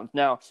 touchdowns.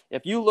 Now,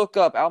 if you look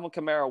up Alvin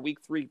Kamara Week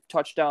 3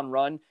 touchdown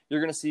run, you're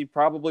going to see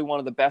probably one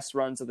of the best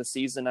runs of the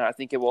season, and I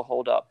think it will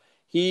hold up.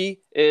 He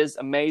is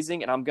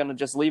amazing, and I'm going to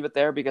just leave it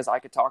there because I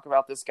could talk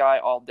about this guy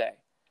all day.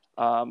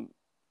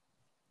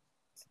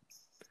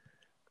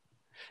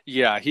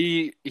 Yeah,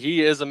 he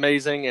is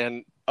amazing,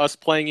 and us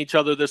playing each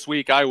other this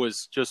week, I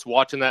was just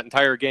watching that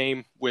entire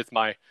game with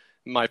my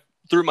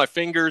through my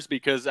fingers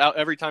because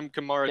every time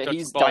Kamara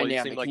touched the ball, dynamic.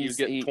 It seemed like he was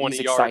getting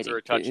 20 yards exciting. Or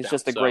a touchdown. He's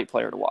just a great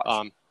player to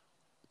watch.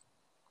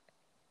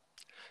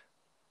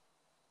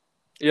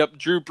 Yep,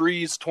 Drew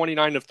Brees,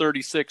 29 of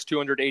 36,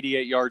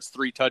 288 yards,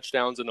 3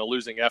 touchdowns, and a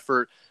losing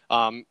effort.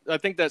 I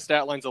think that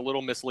stat line's a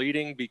little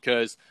misleading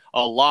because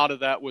a lot of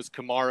that was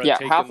Kamara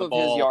taking half the of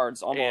ball his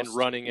yards almost and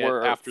running it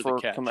were after for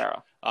the catch.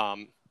 Kamara.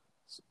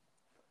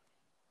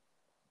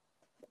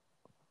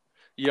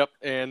 Yep,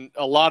 and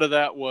a lot of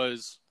that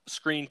was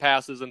screen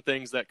passes and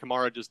things that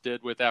Kamara just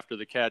did with after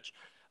the catch.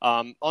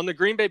 On the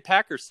Green Bay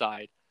Packers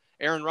side,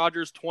 Aaron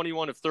Rodgers,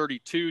 21 of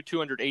 32,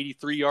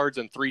 283 yards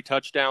and 3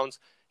 touchdowns.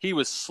 He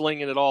was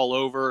slinging it all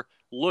over,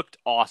 looked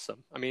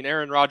awesome. I mean,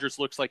 Aaron Rodgers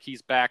looks like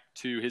he's back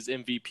to his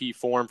MVP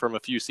form from a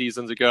few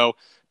seasons ago.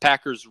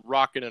 Packers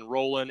rocking and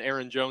rolling.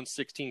 Aaron Jones,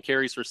 16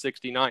 carries for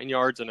 69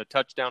 yards and a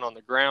touchdown on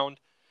the ground.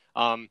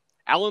 Allen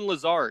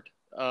Lazard,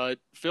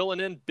 filling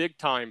in big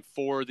time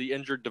for the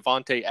injured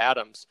Davante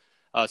Adams.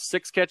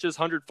 6 catches,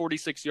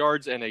 146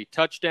 yards, and a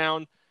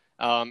touchdown.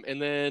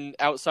 And then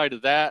outside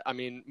of that, I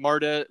mean,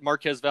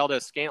 Marquez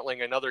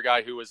Valdez-Scantling, another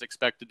guy who was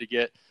expected to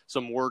get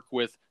some work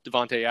with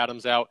Davante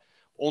Adams out,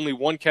 only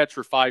 1 catch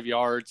for 5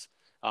 yards.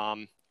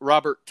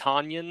 Robert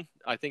Tonyan,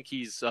 I think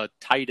he's a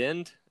tight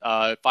end,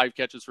 5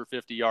 catches for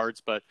 50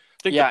 yards. But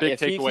I think the big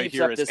takeaway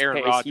here is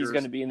Aaron Rodgers. He's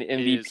going to be in the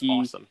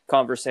MVP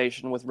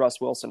conversation with Russ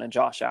Wilson and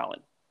Josh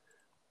Allen.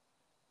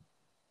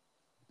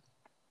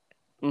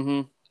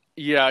 Mm-hmm.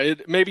 Yeah,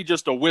 it maybe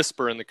just a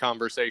whisper in the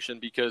conversation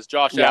because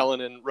Josh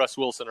Allen and Russ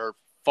Wilson are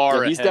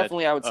far he's ahead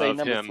definitely, I would say, of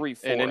number him 3,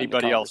 4 and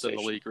anybody else in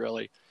the league,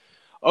 really.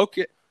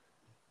 Okay.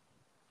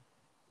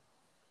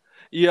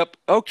 Yep.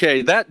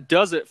 Okay, that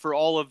does it for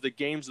all of the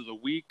games of the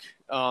week.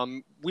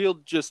 We'll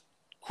just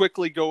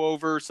quickly go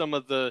over some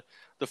of the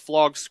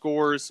flog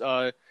scores.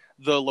 The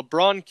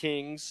LeBron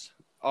Kings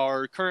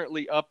are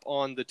currently up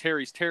on the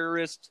Terry's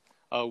Terrorists,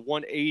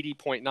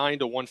 180.9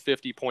 to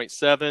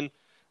 150.7.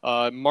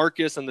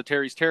 Marcus and the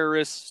Terry's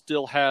Terrorists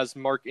still has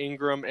Mark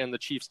Ingram and the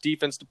Chiefs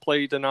defense to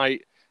play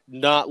tonight.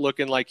 Not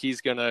looking like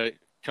he's going to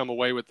come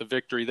away with the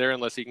victory there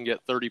unless he can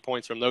get 30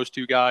 points from those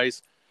two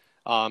guys.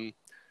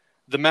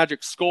 The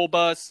Magic Skull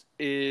Bus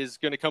is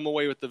going to come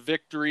away with the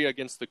victory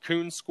against the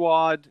Coon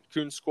Squad.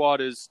 Coon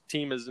Squad's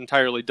team is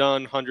entirely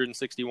done,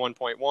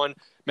 161.1.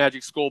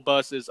 Magic Skull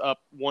Bus is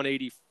up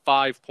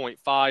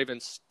 185.5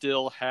 and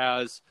still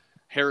has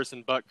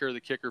Harrison Butker, the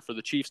kicker for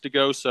the Chiefs, to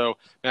go. So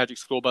Magic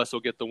School Bus will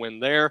get the win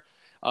there.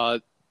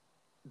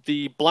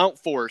 The Blount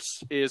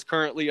Force is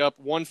currently up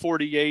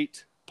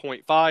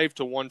 148.5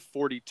 to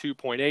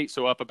 142.8,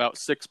 so up about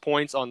 6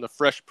 points on the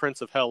Fresh Prince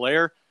of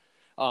Hell-Air.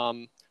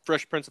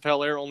 Fresh Prince of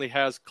Hell-Air only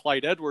has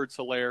Clyde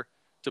Edwards-Helaire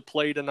to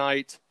play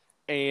tonight,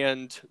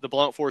 and the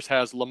Blount Force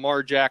has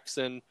Lamar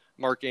Jackson,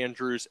 Mark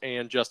Andrews,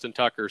 and Justin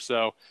Tucker.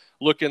 So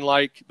looking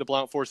like the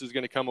Blount Force is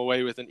going to come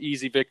away with an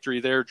easy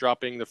victory there,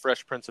 dropping the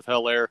Fresh Prince of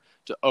Hell-Air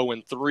to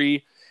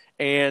 0-3.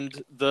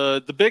 And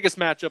the biggest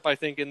matchup, I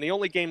think, and the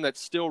only game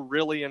that's still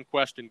really in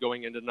question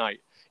going into tonight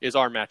is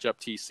our matchup,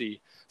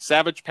 TC.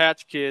 Savage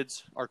Patch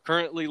Kids are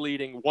currently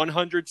leading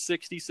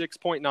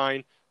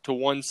 166.9 to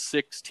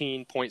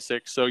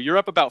 116.6. So you're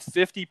up about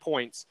 50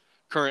 points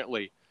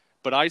currently.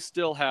 But I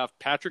still have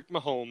Patrick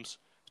Mahomes,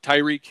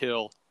 Tyreek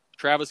Hill,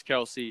 Travis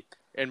Kelce,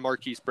 and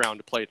Marquise Brown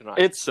to play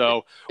tonight.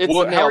 How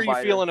are you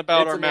feeling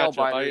about our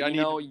matchup? I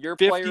need your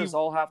players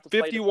all have to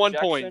play 51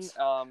 points.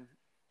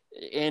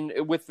 And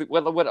with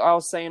what I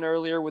was saying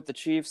earlier with the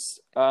Chiefs,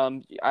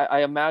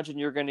 I imagine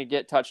you're going to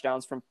get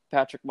touchdowns from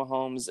Patrick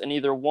Mahomes, and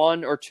either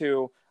 1 or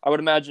 2. I would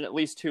imagine at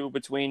least 2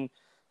 between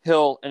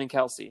Hill and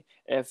Kelce.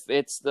 If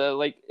it's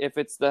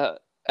the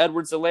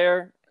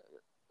Edwards-Helaire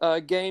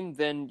game,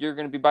 then you're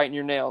going to be biting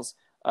your nails.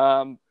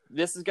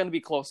 This is going to be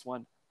a close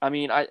one. I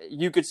mean,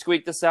 you could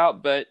squeak this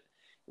out, but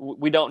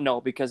we don't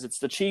know because it's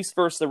the Chiefs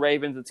versus the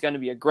Ravens. It's going to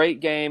be a great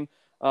game.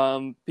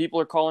 People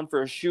are calling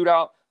for a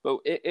shootout, but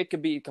it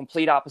could be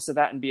complete opposite of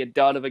that and be a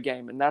dud of a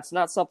game. And that's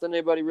not something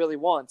anybody really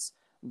wants.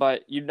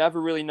 But you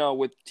never really know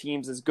with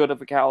teams as good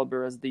of a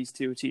caliber as these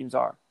two teams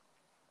are.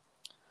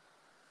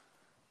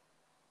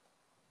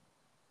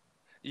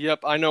 Yep,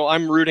 I know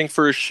I'm rooting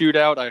for a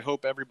shootout. I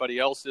hope everybody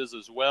else is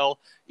as well.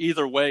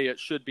 Either way, it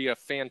should be a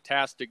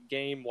fantastic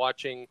game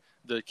watching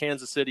the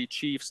Kansas City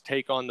Chiefs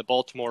take on the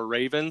Baltimore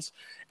Ravens.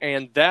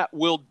 And that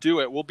will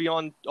do it.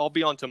 I'll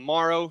be on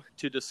tomorrow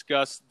to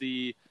discuss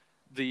the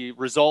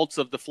results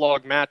of the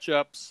flog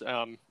matchups.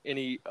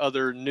 Any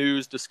other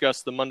news,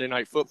 discuss the Monday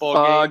Night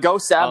Football game. Go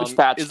Savage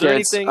Patch Is there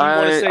Kids. anything you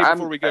want to say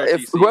before we go,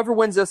 If TC? whoever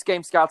wins this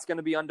game, Scott's going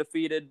to be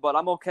undefeated, but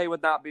I'm okay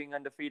with not being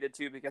undefeated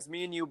too because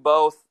me and you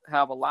both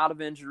have a lot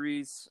of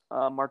injuries.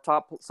 Some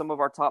of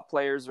our top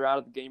players are out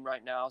of the game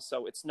right now,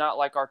 so it's not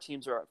like our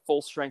teams are at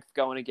full strength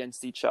going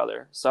against each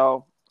other.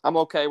 So I'm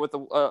okay with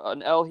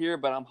an L here,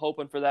 but I'm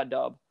hoping for that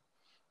dub.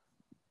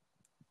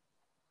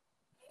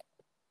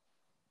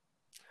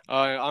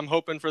 I'm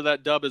hoping for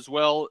that dub as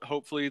well.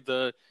 Hopefully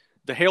the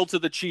hail to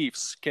the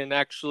Chiefs can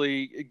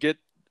actually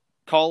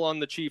call on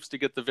the Chiefs to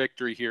get the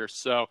victory here.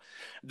 So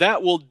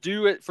that will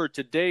do it for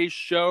today's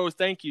show.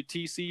 Thank you,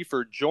 TC,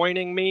 for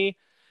joining me.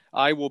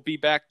 I will be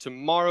back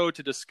tomorrow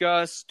to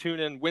discuss. Tune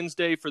in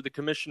Wednesday for the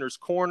Commissioner's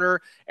Corner,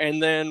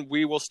 and then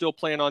we will still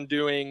plan on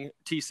doing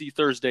TC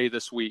Thursday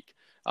this week.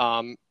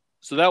 So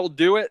that will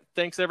do it.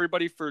 Thanks,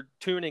 everybody, for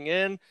tuning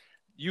in.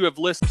 You have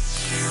listened.